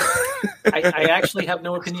 I actually have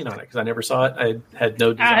no opinion on it because I never saw it. I had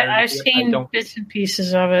no desire. I've seen bits and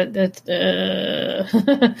pieces of it.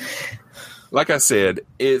 Like I said,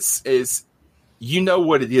 it's you know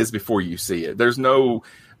what it is before you see it. There's no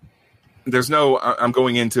I'm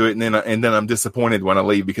going into it and then I'm disappointed when I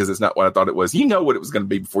leave because it's not what I thought it was. You know what it was going to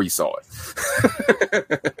be before you saw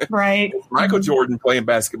it. Right. Michael Jordan playing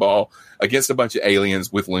basketball against a bunch of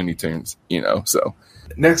aliens with Looney Tunes, so.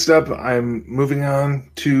 Next up, I'm moving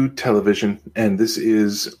on to television, and this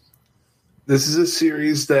is a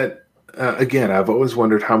series that, again, I've always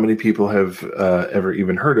wondered how many people have ever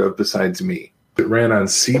even heard of besides me. It ran on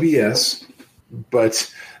CBS,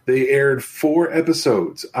 but they aired 4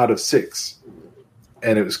 episodes out of 6,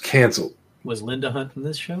 and it was canceled. Was Linda Hunt in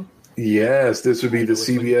this show? Yes, this would be the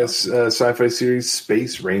CBS sci-fi series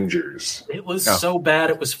Space Rangers. It was so bad,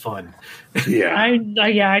 it was fun. Yeah.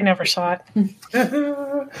 I never saw it.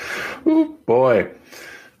 Ooh, boy.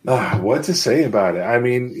 What to say about it? I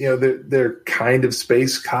mean, they're kind of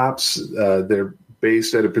space cops. They're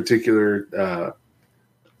based at a particular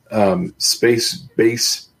space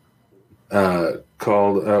base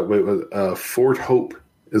called Fort Hope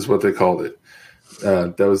is what they called it.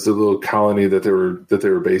 That was the little colony that they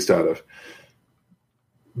were based out of.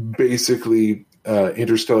 Basically,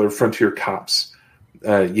 interstellar frontier cops.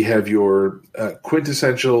 You have your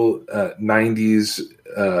quintessential 90s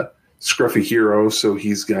scruffy hero. So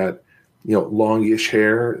he's got longish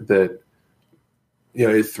hair that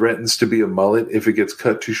it threatens to be a mullet if it gets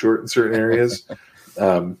cut too short in certain areas.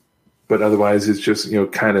 But otherwise, it's just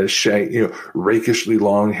kind of rakishly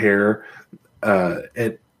long hair,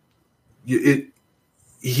 and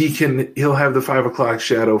he'll have the 5 o'clock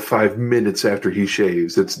shadow 5 minutes after he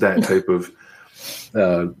shaves. It's that type of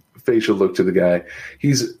facial look to the guy.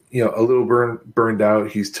 He's a little burned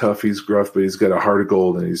out. He's tough. He's gruff, but he's got a heart of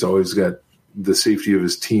gold, and he's always got the safety of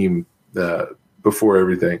his team before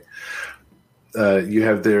everything. You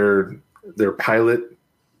have their pilot,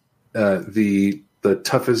 the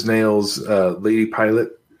tough as nails lady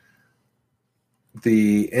pilot.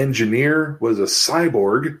 The engineer was a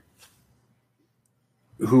cyborg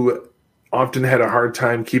who often had a hard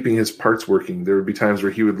time keeping his parts working. There would be times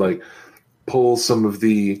where he would pull some of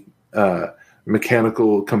the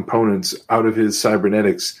mechanical components out of his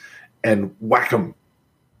cybernetics and whack them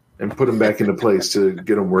and put them back into place to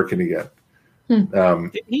get them working again.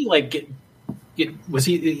 Did he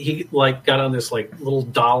he got on this little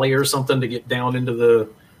dolly or something to get down into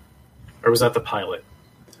or was that the pilot?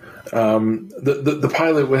 The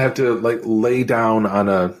pilot would have to lay down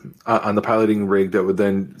on the piloting rig that would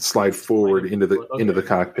then slide forward into the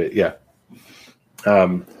cockpit. Yeah.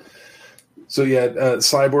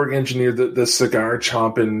 Cyborg engineer, the cigar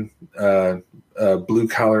chomping blue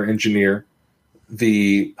collar engineer,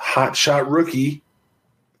 the hotshot rookie,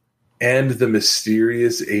 and the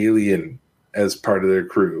mysterious alien as part of their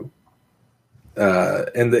crew.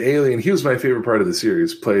 And the alien, he was my favorite part of the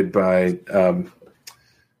series, played by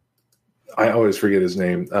I always forget his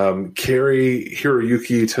name. Cary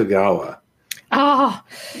Hiroyuki Tagawa. Oh,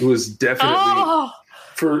 who was definitely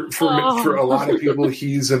for a lot of people,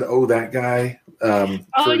 he's an that guy.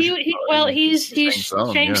 He's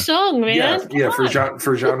Shang Tsung, man. Yeah. For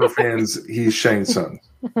genre fans, he's Shang Tsung.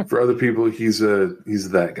 For other people, he's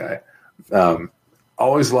that guy.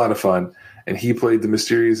 Always a lot of fun, and he played the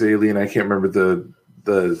mysterious alien. I can't remember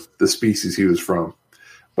the species he was from,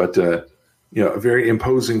 but a very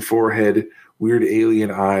imposing forehead, weird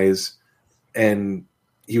alien eyes, and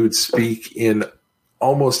he would speak in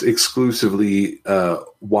almost exclusively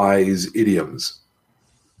wise idioms.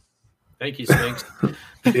 Thank you, Sphinx.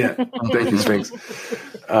 Yeah, thank you, Sphinx.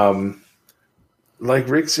 Like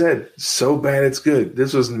Rick said, so bad it's good.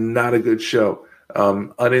 This was not a good show.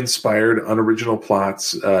 Uninspired, unoriginal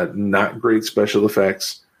plots, not great special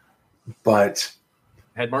effects, but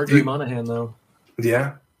had Marjorie Monahan though.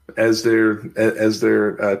 Yeah, as their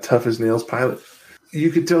tough as nails pilot.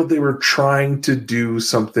 You could tell they were trying to do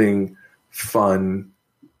something fun.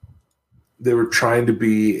 They were trying to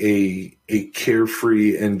be a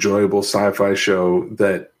carefree, enjoyable sci-fi show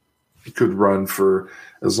that could run for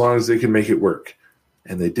as long as they could make it work.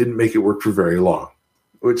 And they didn't make it work for very long,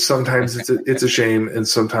 which sometimes it's a shame, and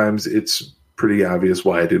sometimes it's pretty obvious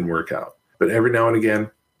why it didn't work out. But every now and again,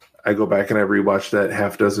 I go back and I rewatch that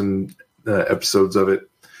half dozen episodes of it.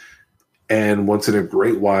 And once in a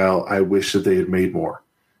great while, I wish that they had made more.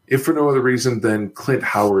 If for no other reason than Clint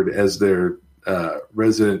Howard as their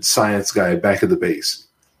resident science guy back at the base,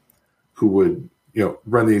 who would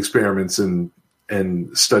run the experiments and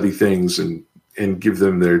study things and give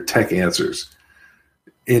them their tech answers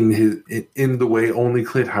in the way only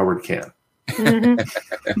Clint Howard can.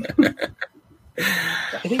 Mm-hmm.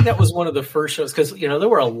 I think that was one of the first shows because there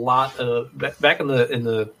were a lot of back in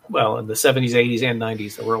the 70s, 80s, and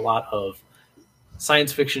 90s. There were a lot of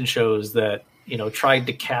science fiction shows that tried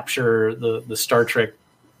to capture the Star Trek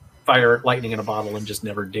fire, lightning in a bottle, and just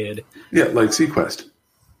never did. Yeah, like Sequest.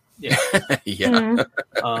 Yeah, yeah.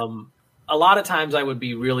 Mm-hmm. A lot of times I would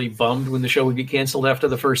be really bummed when the show would get canceled after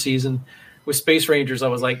the first season. With Space Rangers, I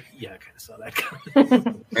was like, yeah, I kind of saw that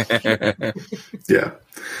coming. Yeah,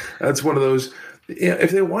 that's one of those. If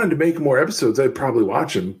they wanted to make more episodes, I'd probably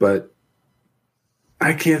watch them, but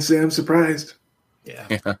I can't say I'm surprised. Yeah,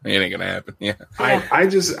 it ain't gonna happen. Yeah, I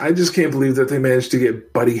just can't believe that they managed to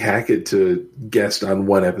get Buddy Hackett to guest on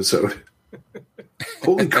one episode.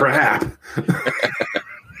 Holy crap!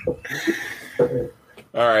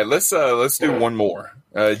 All right, let's do one more.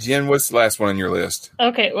 Jen, what's the last one on your list?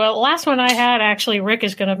 Okay, well, last one I had actually Rick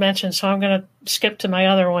is going to mention, so I'm going to skip to my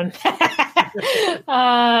other one. Plan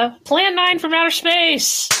 9 from Outer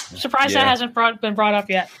Space. Surprised that hasn't been brought up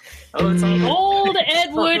yet. Oh, it's an old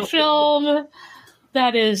Ed Wood film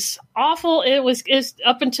that is awful. Is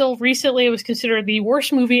up until recently, it was considered the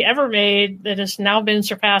worst movie ever made. That has now been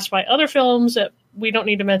surpassed by other films that we don't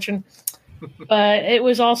need to mention. But it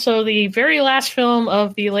was also the very last film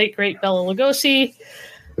of the late, great Bela Lugosi.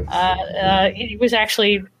 He was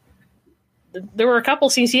actually... There were a couple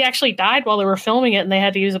scenes. He actually died while they were filming it, and they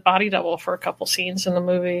had to use a body double for a couple scenes in the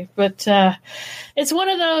movie. But it's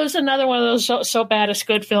another one of those so bad it's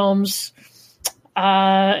good films.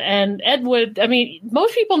 And Ed Wood, I mean,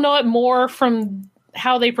 most people know it more from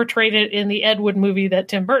how they portrayed it in the Ed Wood movie that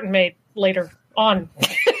Tim Burton made later on.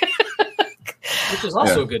 Which is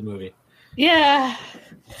also a good movie. Yeah.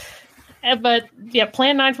 But yeah,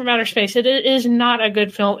 Plan 9 from Outer Space. It is not a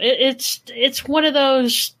good film. It's one of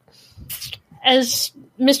those, as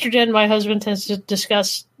Mr. Jen, my husband, tends to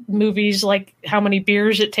discuss movies like how many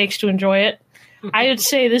beers it takes to enjoy it. I would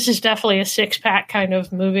say this is definitely a 6-pack kind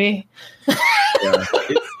of movie. Yeah.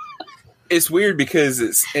 It's weird because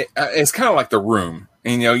it's kind of like The Room.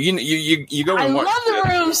 And, you go and watch. I love The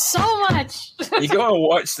Room so much. You go and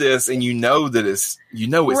watch this, and that it's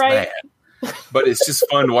right. bad. But it's just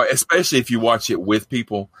fun to watch, especially if you watch it with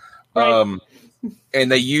people. Right.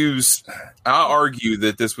 And I'll argue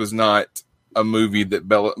that this was not a movie that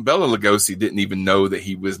Bela Lugosi didn't even know that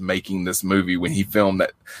he was making this movie when he filmed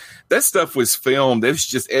that. That stuff was filmed. It was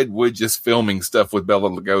just Ed Wood just filming stuff with Bela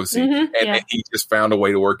Lugosi. Mm-hmm, and then he just found a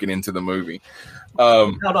way to work it into the movie.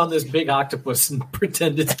 Out on this big octopus and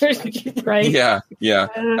pretended to. Right. Yeah.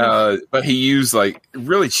 But he used like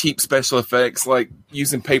really cheap special effects, like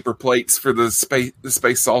using paper plates for the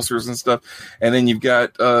space saucers and stuff. And then you've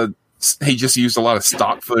got he just used a lot of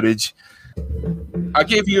stock footage. I'll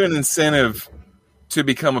give you an incentive to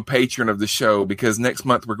become a patron of the show because next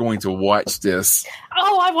month we're going to watch this.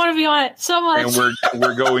 Oh, I want to be on it so much. And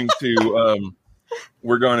we're going to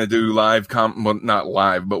we're going to do live not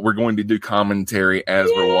live, but we're going to do commentary as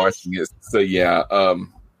we're watching it. So yeah,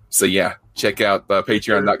 check out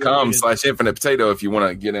patreon.com/infinite potato if you want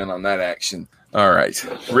to get in on that action. All right.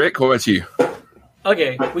 Rick, what about you?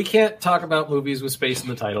 Okay, we can't talk about movies with space in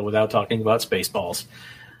the title without talking about Spaceballs.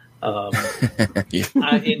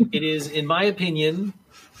 It is, in my opinion,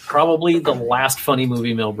 probably the last funny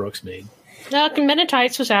movie Mel Brooks made. Men in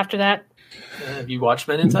Tights was after that. Have you watched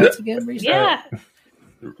Men in Tights again recently? Yeah.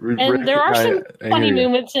 And there are some funny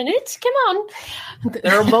moments in it. Come on.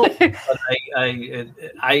 There are moments. But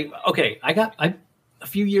a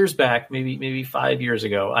few years back, maybe 5 years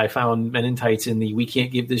ago, I found Men in Tights in the "We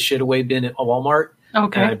Can't Give This Shit Away" bin at Walmart.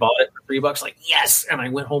 Okay. And I bought it for $3. Like, yes! And I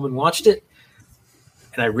went home and watched it.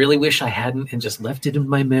 And I really wish I hadn't and just left it in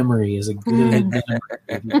my memory as a good memory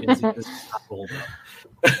because it does not hold up.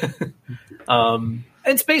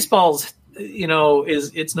 And Spaceballs,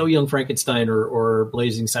 it's no Young Frankenstein or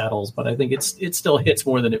Blazing Saddles, but I think it still hits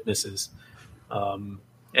more than it misses. And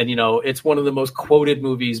it's one of the most quoted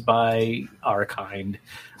movies by our kind.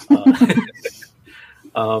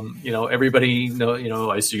 Everybody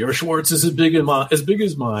I see your Schwartz is as big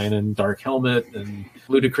as mine, and Dark Helmet and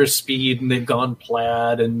Ludicrous Speed, and they've gone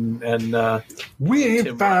plaid, and we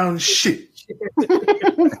ain't found shit.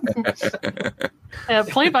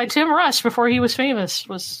 Played by Tim Russ before he was famous,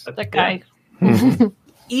 was that guy.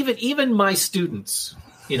 Even my students,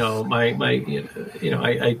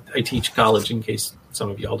 I teach college, in case some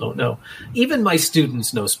of y'all don't know. Even my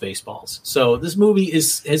students know Spaceballs. So this movie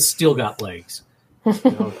has still got legs.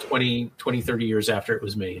 20, 30 years after it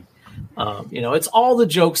was made. It's all the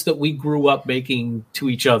jokes that we grew up making to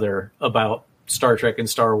each other about Star Trek and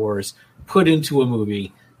Star Wars put into a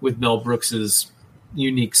movie with Mel Brooks's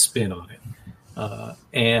unique spin on it.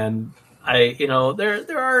 And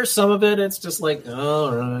there are some of it. It's just like,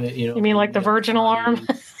 all right, You mean like the virginal arm?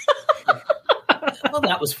 Well,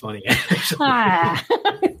 that was funny. Actually.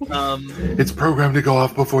 It's programmed to go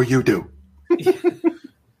off before you do.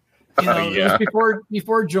 It was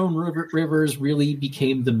before Joan Rivers really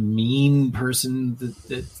became the mean person.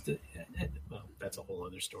 Well, that's a whole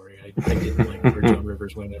other story. I didn't like where Joan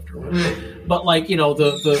Rivers went afterwards. But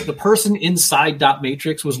the person inside Dot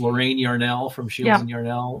Matrix was Lorraine Yarnell from Shields and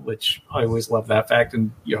Yarnell, which I always love that fact.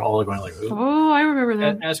 And you're all going like, oh, I remember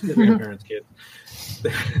that. Ask your grandparents, kid.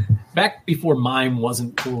 Back before mime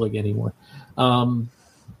wasn't cool anymore. And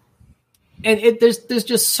there's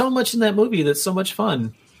just so much in that movie that's so much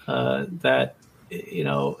fun. That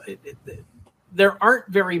there aren't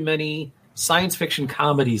very many science fiction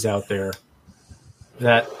comedies out there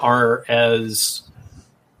that are as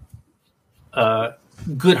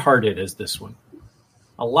good-hearted as this one.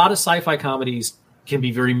 A lot of sci-fi comedies can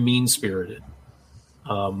be very mean-spirited,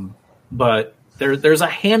 but there's a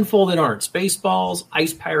handful that aren't. Spaceballs,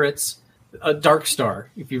 Ice Pirates, Dark Star.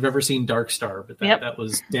 If you've ever seen Dark Star, but that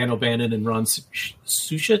was Dan O'Bannon and Ron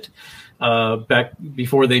Suchet. Back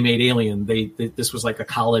before they made Alien, this was like a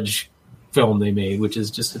college film they made, which is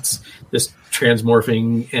just it's this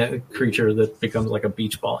transmorphing creature that becomes like a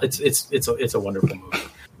beach ball. It's a wonderful movie.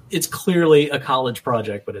 It's clearly a college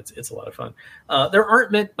project, but it's a lot of fun. There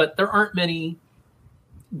aren't many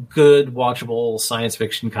good watchable science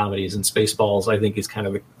fiction comedies, and Spaceballs I think is kind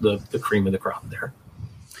of the cream of the crop there.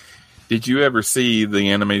 Did you ever see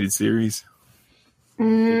the animated series?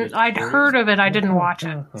 I'd heard of it. I didn't watch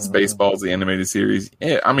it. Spaceballs, the animated series.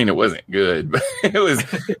 Yeah, I mean, it wasn't good, but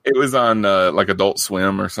it was on like Adult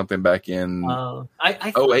Swim or something back in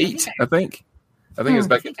 2008. I think it was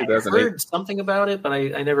back in 2008. I heard something about it, but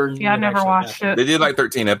I never. Yeah, I never watched it. They did like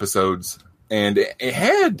 13 episodes, and it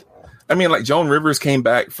had. I mean, like Joan Rivers came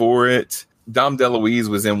back for it. Dom DeLuise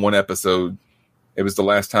was in one episode. It was the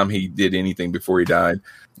last time he did anything before he died.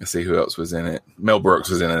 Let's see who else was in it. Mel Brooks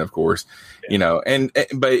was in it, of course. But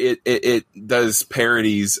it does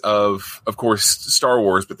parodies of course, Star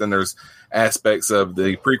Wars, but then there's aspects of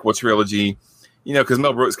the prequel trilogy, because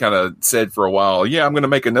Mel Brooks kind of said for a while, yeah, I'm going to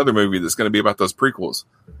make another movie that's going to be about those prequels.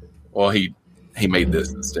 Well, he made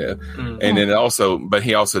this instead. Mm-hmm. And then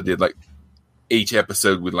he also did like each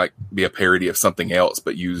episode would like be a parody of something else,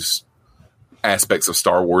 but use aspects of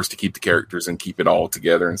Star Wars to keep the characters and keep it all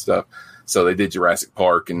together and stuff. So they did Jurassic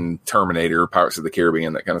Park and Terminator, Pirates of the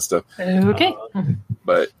Caribbean, that kind of stuff. Okay.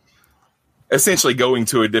 But essentially going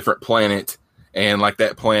to a different planet, and like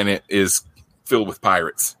that planet is filled with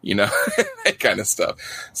pirates, that kind of stuff.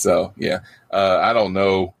 So, yeah. I don't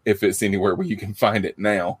know if it's anywhere where you can find it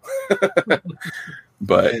now.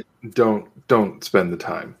 But don't spend the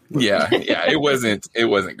time. Yeah, it wasn't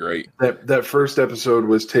great. That first episode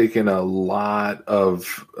was taking a lot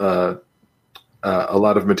of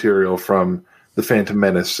material from the Phantom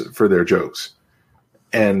Menace for their jokes.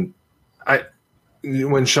 And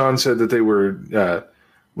when Sean said that they were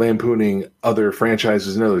lampooning other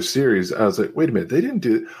franchises and other series, I was like, wait a minute, they didn't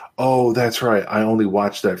do it. Oh, that's right. I only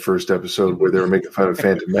watched that first episode where they were making fun of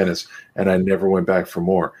Phantom Menace, and I never went back for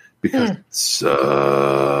more because it sucked.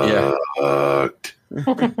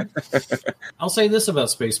 I'll say this about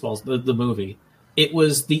Spaceballs, the movie. It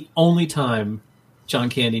was the only time John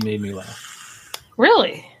Candy made me laugh.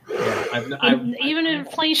 Really? Yeah, even in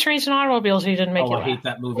Planes, Trains, and Automobiles, he didn't make it. I hate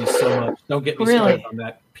that movie so much. Don't get me started on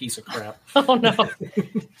that piece of crap. Oh, no.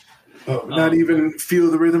 Not even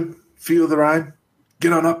feel the rhythm, feel the rhyme.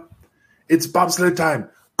 Get on up. It's bobsled time.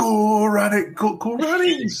 Cool Runnings. Cool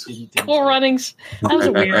Runnings. Cool Runnings. That was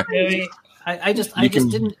a weird movie. I just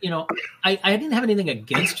didn't, I didn't have anything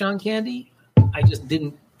against John Candy. I just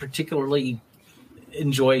didn't particularly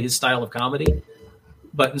enjoy his style of comedy.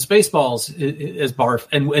 But in Spaceballs, is Barf,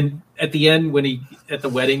 and at the end at the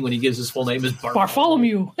wedding when he gives his full name is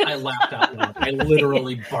Bartholomew. I laughed out loud. I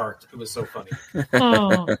literally barked. It was so funny.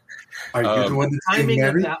 Oh. Are you the one The that's timing of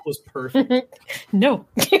married? that was perfect. No.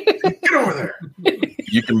 Get over there.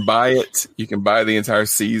 You can buy it. You can buy the entire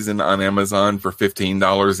season on Amazon for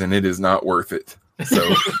 $15, and it is not worth it.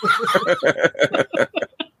 So,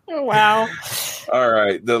 Wow. all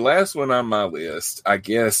right. The last one on my list, I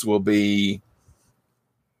guess, will be.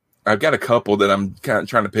 I've got a couple that I'm kind of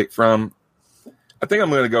trying to pick from. I think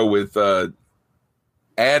I'm going to go with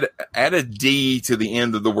add a D to the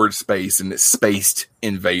end of the word space, and it's Spaced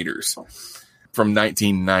Invaders from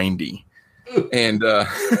 1990. And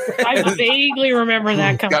I vaguely remember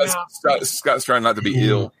that coming out. Scott's trying not to be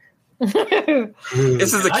ill.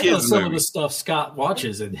 This is a I know kid's some movie. of the stuff Scott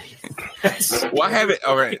watches, and Well, I haven't.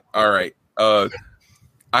 All right.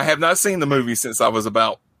 I have not seen the movie since I was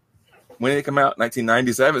about. When did it come out?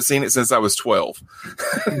 1990s. I haven't seen it since I was 12.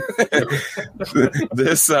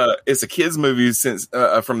 This it's a kids movie since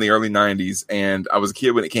from the early 90s, and I was a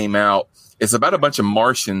kid when it came out. It's about a bunch of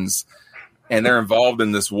Martians, and they're involved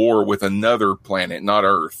in this war with another planet, not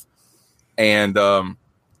Earth. And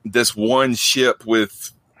this one ship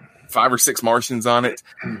with 5 or 6 Martians on it,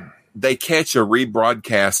 they catch a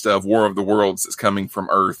rebroadcast of War of the Worlds that's coming from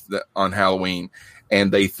Earth on Halloween,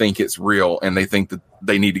 and they think it's real, and they think that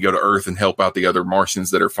they need to go to Earth and help out the other Martians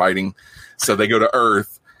that are fighting. So they go to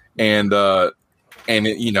Earth, and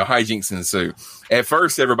hijinks ensue. At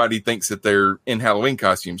first, everybody thinks that they're in Halloween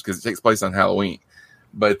costumes because it takes place on Halloween.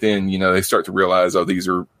 But then, they start to realize, oh, these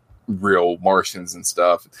are real Martians and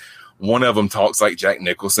stuff. One of them talks like Jack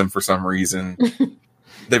Nicholson for some reason.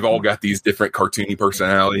 They've all got these different cartoony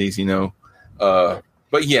personalities,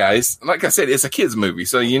 But yeah, it's like I said, it's a kid's movie,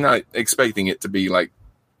 so you're not expecting it to be like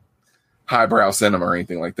highbrow cinema or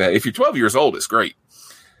anything like that. If you're 12 years old, it's great.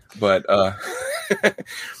 But the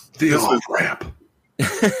off-ramp.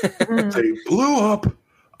 They blew up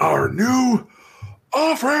our new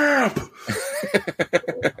off-ramp.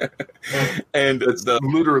 And it's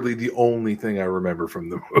literally the only thing I remember from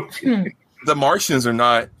the movie. The Martians are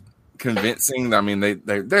not convincing. I mean,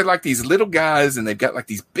 they're like these little guys, and they've got like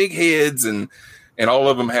these big heads, and all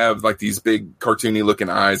of them have like these big cartoony looking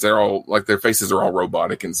eyes. They're all like, their faces are all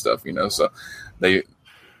robotic and stuff, so I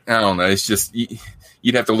don't know. It's just,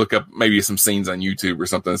 you'd have to look up maybe some scenes on YouTube or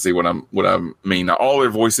something to see what I mean. Now, all their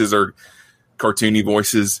voices are cartoony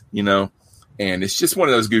voices, and it's just one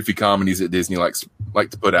of those goofy comedies that Disney liked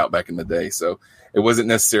to put out back in the day. So it wasn't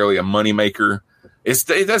necessarily a moneymaker.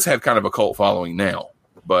 It does have kind of a cult following now,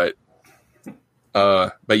 but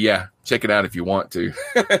yeah, check it out if you want to.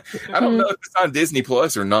 I don't know if it's on Disney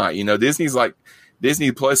Plus or not.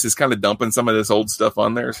 Disney Plus is kind of dumping some of this old stuff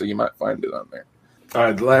on there, so you might find it on there. All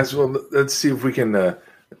right, the last one. Let's see if we can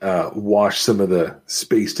wash some of the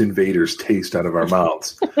Spaced Invaders taste out of our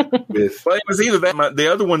mouths. Well, it was either that.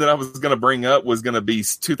 The other one that I was going to bring up was going to be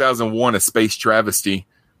 2001: A Space Travesty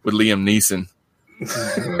with Liam Neeson.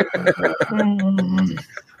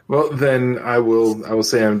 Well, then I will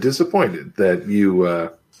say I'm disappointed that you,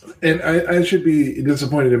 and I should be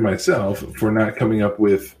disappointed in myself for not coming up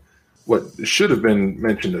with what should have been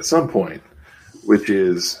mentioned at some point, which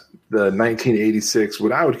is the 1986,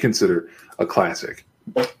 what I would consider a classic,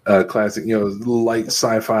 light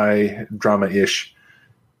sci-fi drama-ish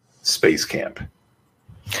Space Camp.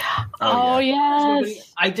 Oh,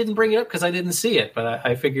 yes. I didn't bring it up because I didn't see it, but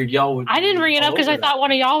I figured y'all would. I didn't bring it up because I thought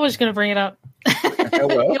one of y'all was going to bring it up.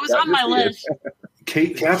 It was on my list.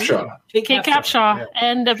 Kate Capshaw. Kate Capshaw, yeah.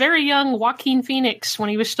 And a very young Joaquin Phoenix when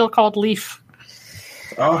he was still called Leaf.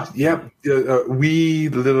 Oh, yeah. Wee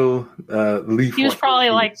little Leaf. He was probably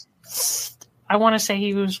I want to say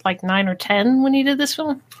he was like 9 or 10 when he did this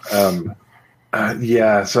film.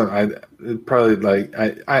 Yeah, so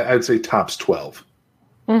I'd say tops 12.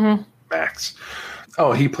 Mm-hmm. Max.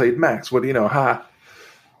 Oh, he played Max. What do you know? Ha.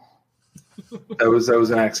 That was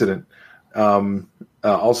an accident.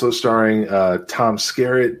 Also starring Tom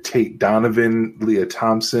Skerritt, Tate Donovan, Leah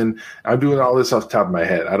Thompson. I'm doing all this off the top of my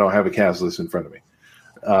head. I don't have a cast list in front of me.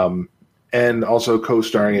 And also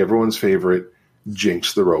co-starring everyone's favorite,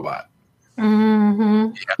 Jinx the Robot.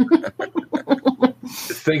 Mm-hmm.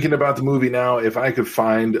 Thinking about the movie now, if I could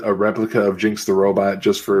find a replica of Jinx the Robot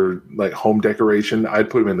just for like home decoration, I'd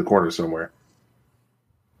put him in the corner somewhere.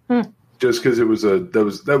 Just because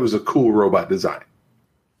that was a cool robot design.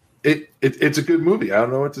 It's a good movie. I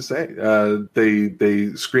don't know what to say.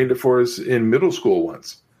 They screened it for us in middle school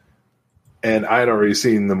once, and I had already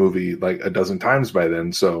seen the movie like a dozen times by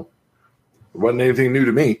then, so it wasn't anything new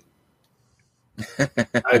to me.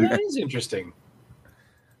 That is interesting.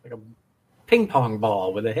 Like a ping pong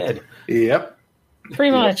ball with a head. Yep.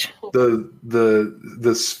 Pretty much.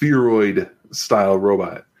 The spheroid style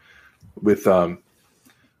robot with the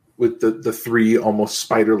three almost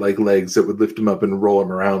spider like legs that would lift him up and roll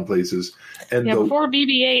him around places. And before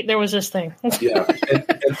BB-8 there was this thing. Yeah,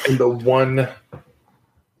 and the one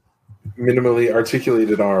minimally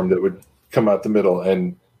articulated arm that would come out the middle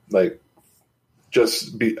and like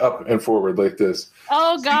just be up and forward like this.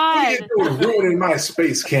 Oh God! You're ruining my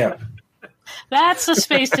space camp. That's the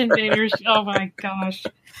Space Invaders. Oh my gosh!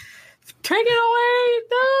 Take it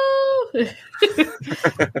away!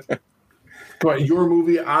 No. But your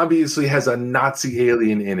movie obviously has a Nazi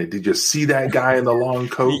alien in it. Did you see that guy in the long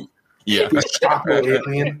coat? Yeah. The Chapo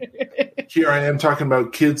alien. Here I am talking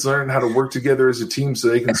about kids learning how to work together as a team so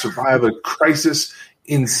they can survive a crisis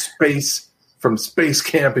in space from space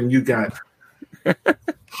camp, and you got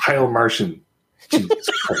Heil Martian. Jesus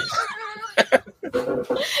Christ.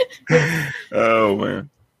 Oh, man.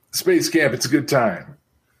 Space camp, it's a good time.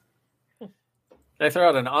 Can I throw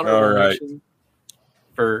out an honorable mention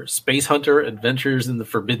for Space Hunter Adventures in the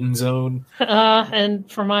Forbidden Zone?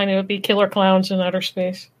 And for mine, it would be Killer Clowns in Outer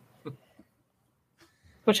Space,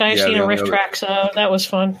 which I've seen a riff track, so that was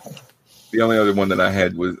fun. The only other one that I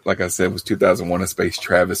had was, like I said, was 2001: A Space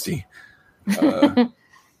Travesty,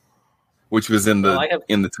 which was in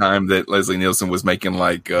the time that Leslie Nielsen was making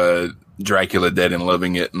like Dracula Dead and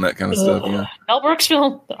Loving It and that kind of stuff. Yeah. Mel Brooks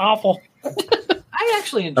film, awful. I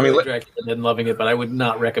actually enjoyed Dracula Dead and Loving It, but I would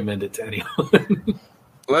not recommend it to anyone.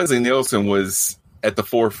 Leslie Nielsen was at the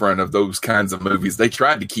forefront of those kinds of movies. They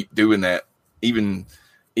tried to keep doing that even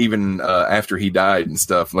after he died and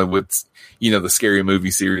stuff, like with the Scary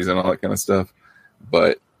Movie series and all that kind of stuff.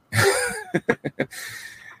 But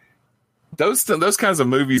those kinds of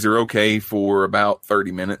movies are okay for about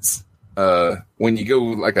 30 minutes. When you go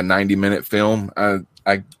like a 90-minute film,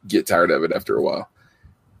 I get tired of it after a while.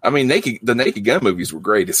 I mean, the Naked Gun movies were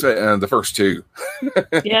great, the first two.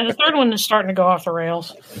 Yeah, the third one is starting to go off the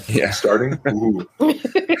rails. Yeah, starting. Ooh.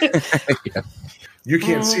 Yeah. You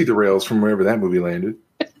can't see the rails from wherever that movie landed.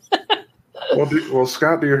 Well,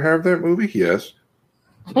 Scott, do you have that movie? Yes.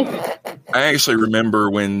 I actually remember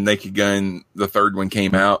when Naked Gun, the third one,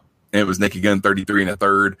 came out, and it was Naked Gun 33 and a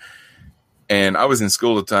third. And I was in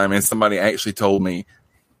school at the time, and somebody actually told me,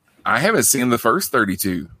 I haven't seen the first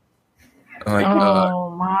 32.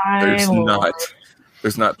 I'm like,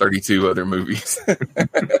 there's not 32 other movies.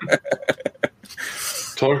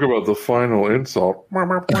 Talk about the final insult.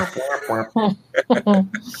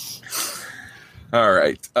 All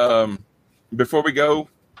right. Before we go,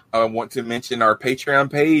 I want to mention our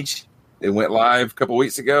Patreon page. It went live a couple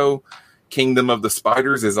weeks ago. Kingdom of the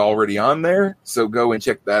Spiders is already on there, so go and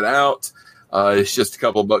check that out. It's just a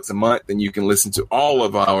couple bucks a month, and you can listen to all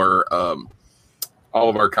of our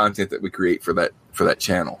content that we create for that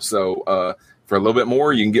channel. So for a little bit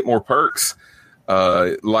more, you can get more perks,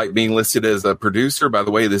 like being listed as a producer. By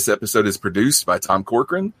the way, this episode is produced by Tom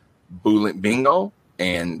Corcoran, Bulent Bingo,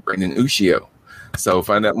 and Brandon Ushio. So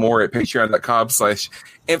find out more at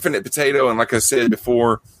patreon.com/Infinite Potato. And like I said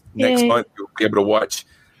before, next month you'll be able to watch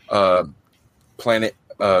Plan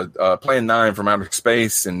 9 from Outer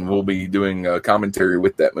Space, and we'll be doing a commentary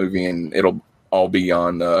with that movie, and it'll all be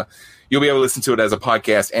on you'll be able to listen to it as a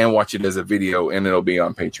podcast and watch it as a video, and it'll be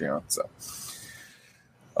on Patreon. So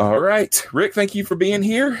all right, Rick, thank you for being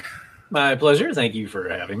here. My pleasure. Thank you for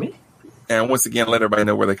having me. And once again, let everybody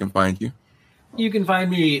know where they can find you. You can find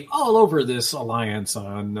me all over this alliance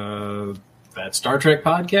on that Star Trek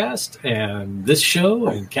podcast and this show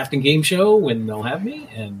and Captain Game Show when they'll have me,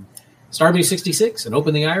 and Starbase 66 and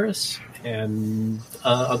Open the Iris and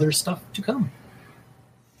other stuff to come.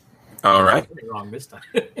 All right. Wrong this time.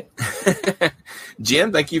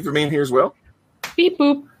 Jen, thank you for being here as well. Beep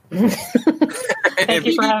boop. Thank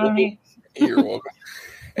you for having me. You're welcome.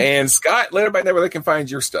 And Scott, let everybody know where they can find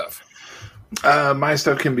your stuff. My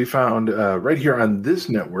stuff can be found right here on this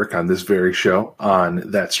network, on this very show,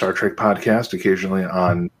 on that Star Trek podcast, occasionally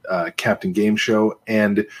on Captain Game Show,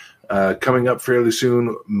 and coming up fairly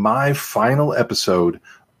soon, my final episode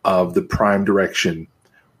of the Prime Direction,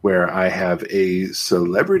 where I have a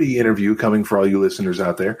celebrity interview coming for all you listeners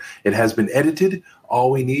out there. It has been edited.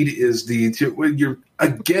 All we need is you're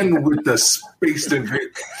again with the spaced and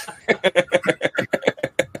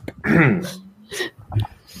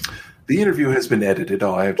the interview has been edited.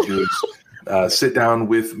 All I have to do is sit down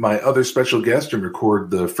with my other special guest and record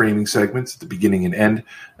the framing segments at the beginning and end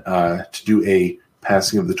to do a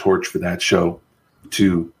passing of the torch for that show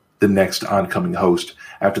to the next oncoming host.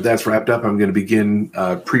 After that's wrapped up, I'm going to begin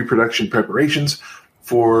pre-production preparations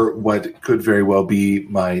for what could very well be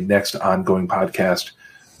my next ongoing podcast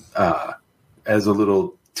as a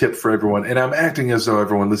little tip for everyone, and I'm acting as though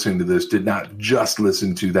everyone listening to this did not just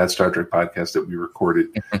listen to that Star Trek podcast that we recorded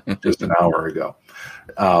just an hour ago.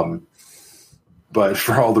 But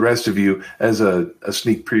for all the rest of you, as a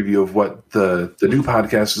sneak preview of what the new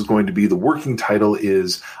podcast is going to be, the working title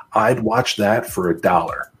is I'd Watch That for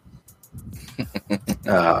 $1.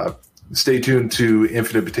 Stay tuned to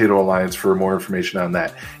Infinite Potato Alliance for more information on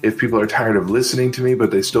that. If people are tired of listening to me,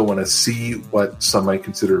 but they still want to see what some might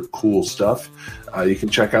consider cool stuff, you can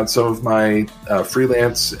check out some of my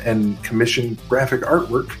freelance and commissioned graphic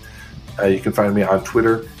artwork. You can find me on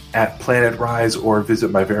Twitter at PlanetRise, or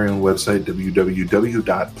visit my very own website,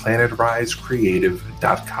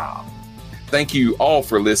 www.planetriseCreative.com. Thank you all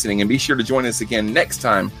for listening, and be sure to join us again next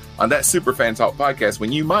time on that Super Fan Talk podcast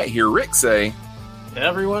when you might hear Rick say,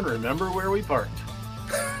 "Everyone remember where we parked."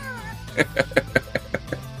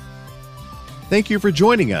 Thank you for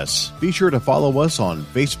joining us. Be sure to follow us on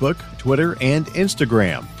Facebook, Twitter, and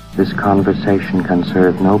Instagram. This conversation can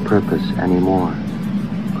serve no purpose anymore.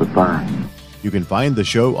 Goodbye. You can find the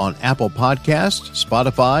show on Apple Podcast,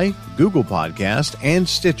 Spotify, Google Podcast, and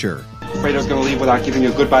Stitcher. Fredo's going to leave without giving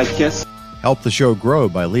you a goodbye kiss. Help the show grow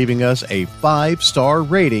by leaving us a 5-star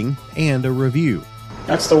rating and a review.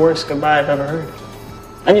 That's the worst goodbye I've ever heard.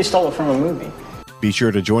 And you stole it from a movie. Be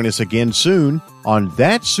sure to join us again soon on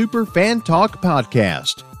That Super Fan Talk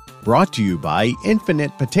podcast, brought to you by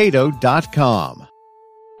InfinitePotato.com.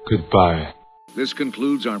 Goodbye. This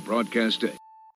concludes our broadcast day.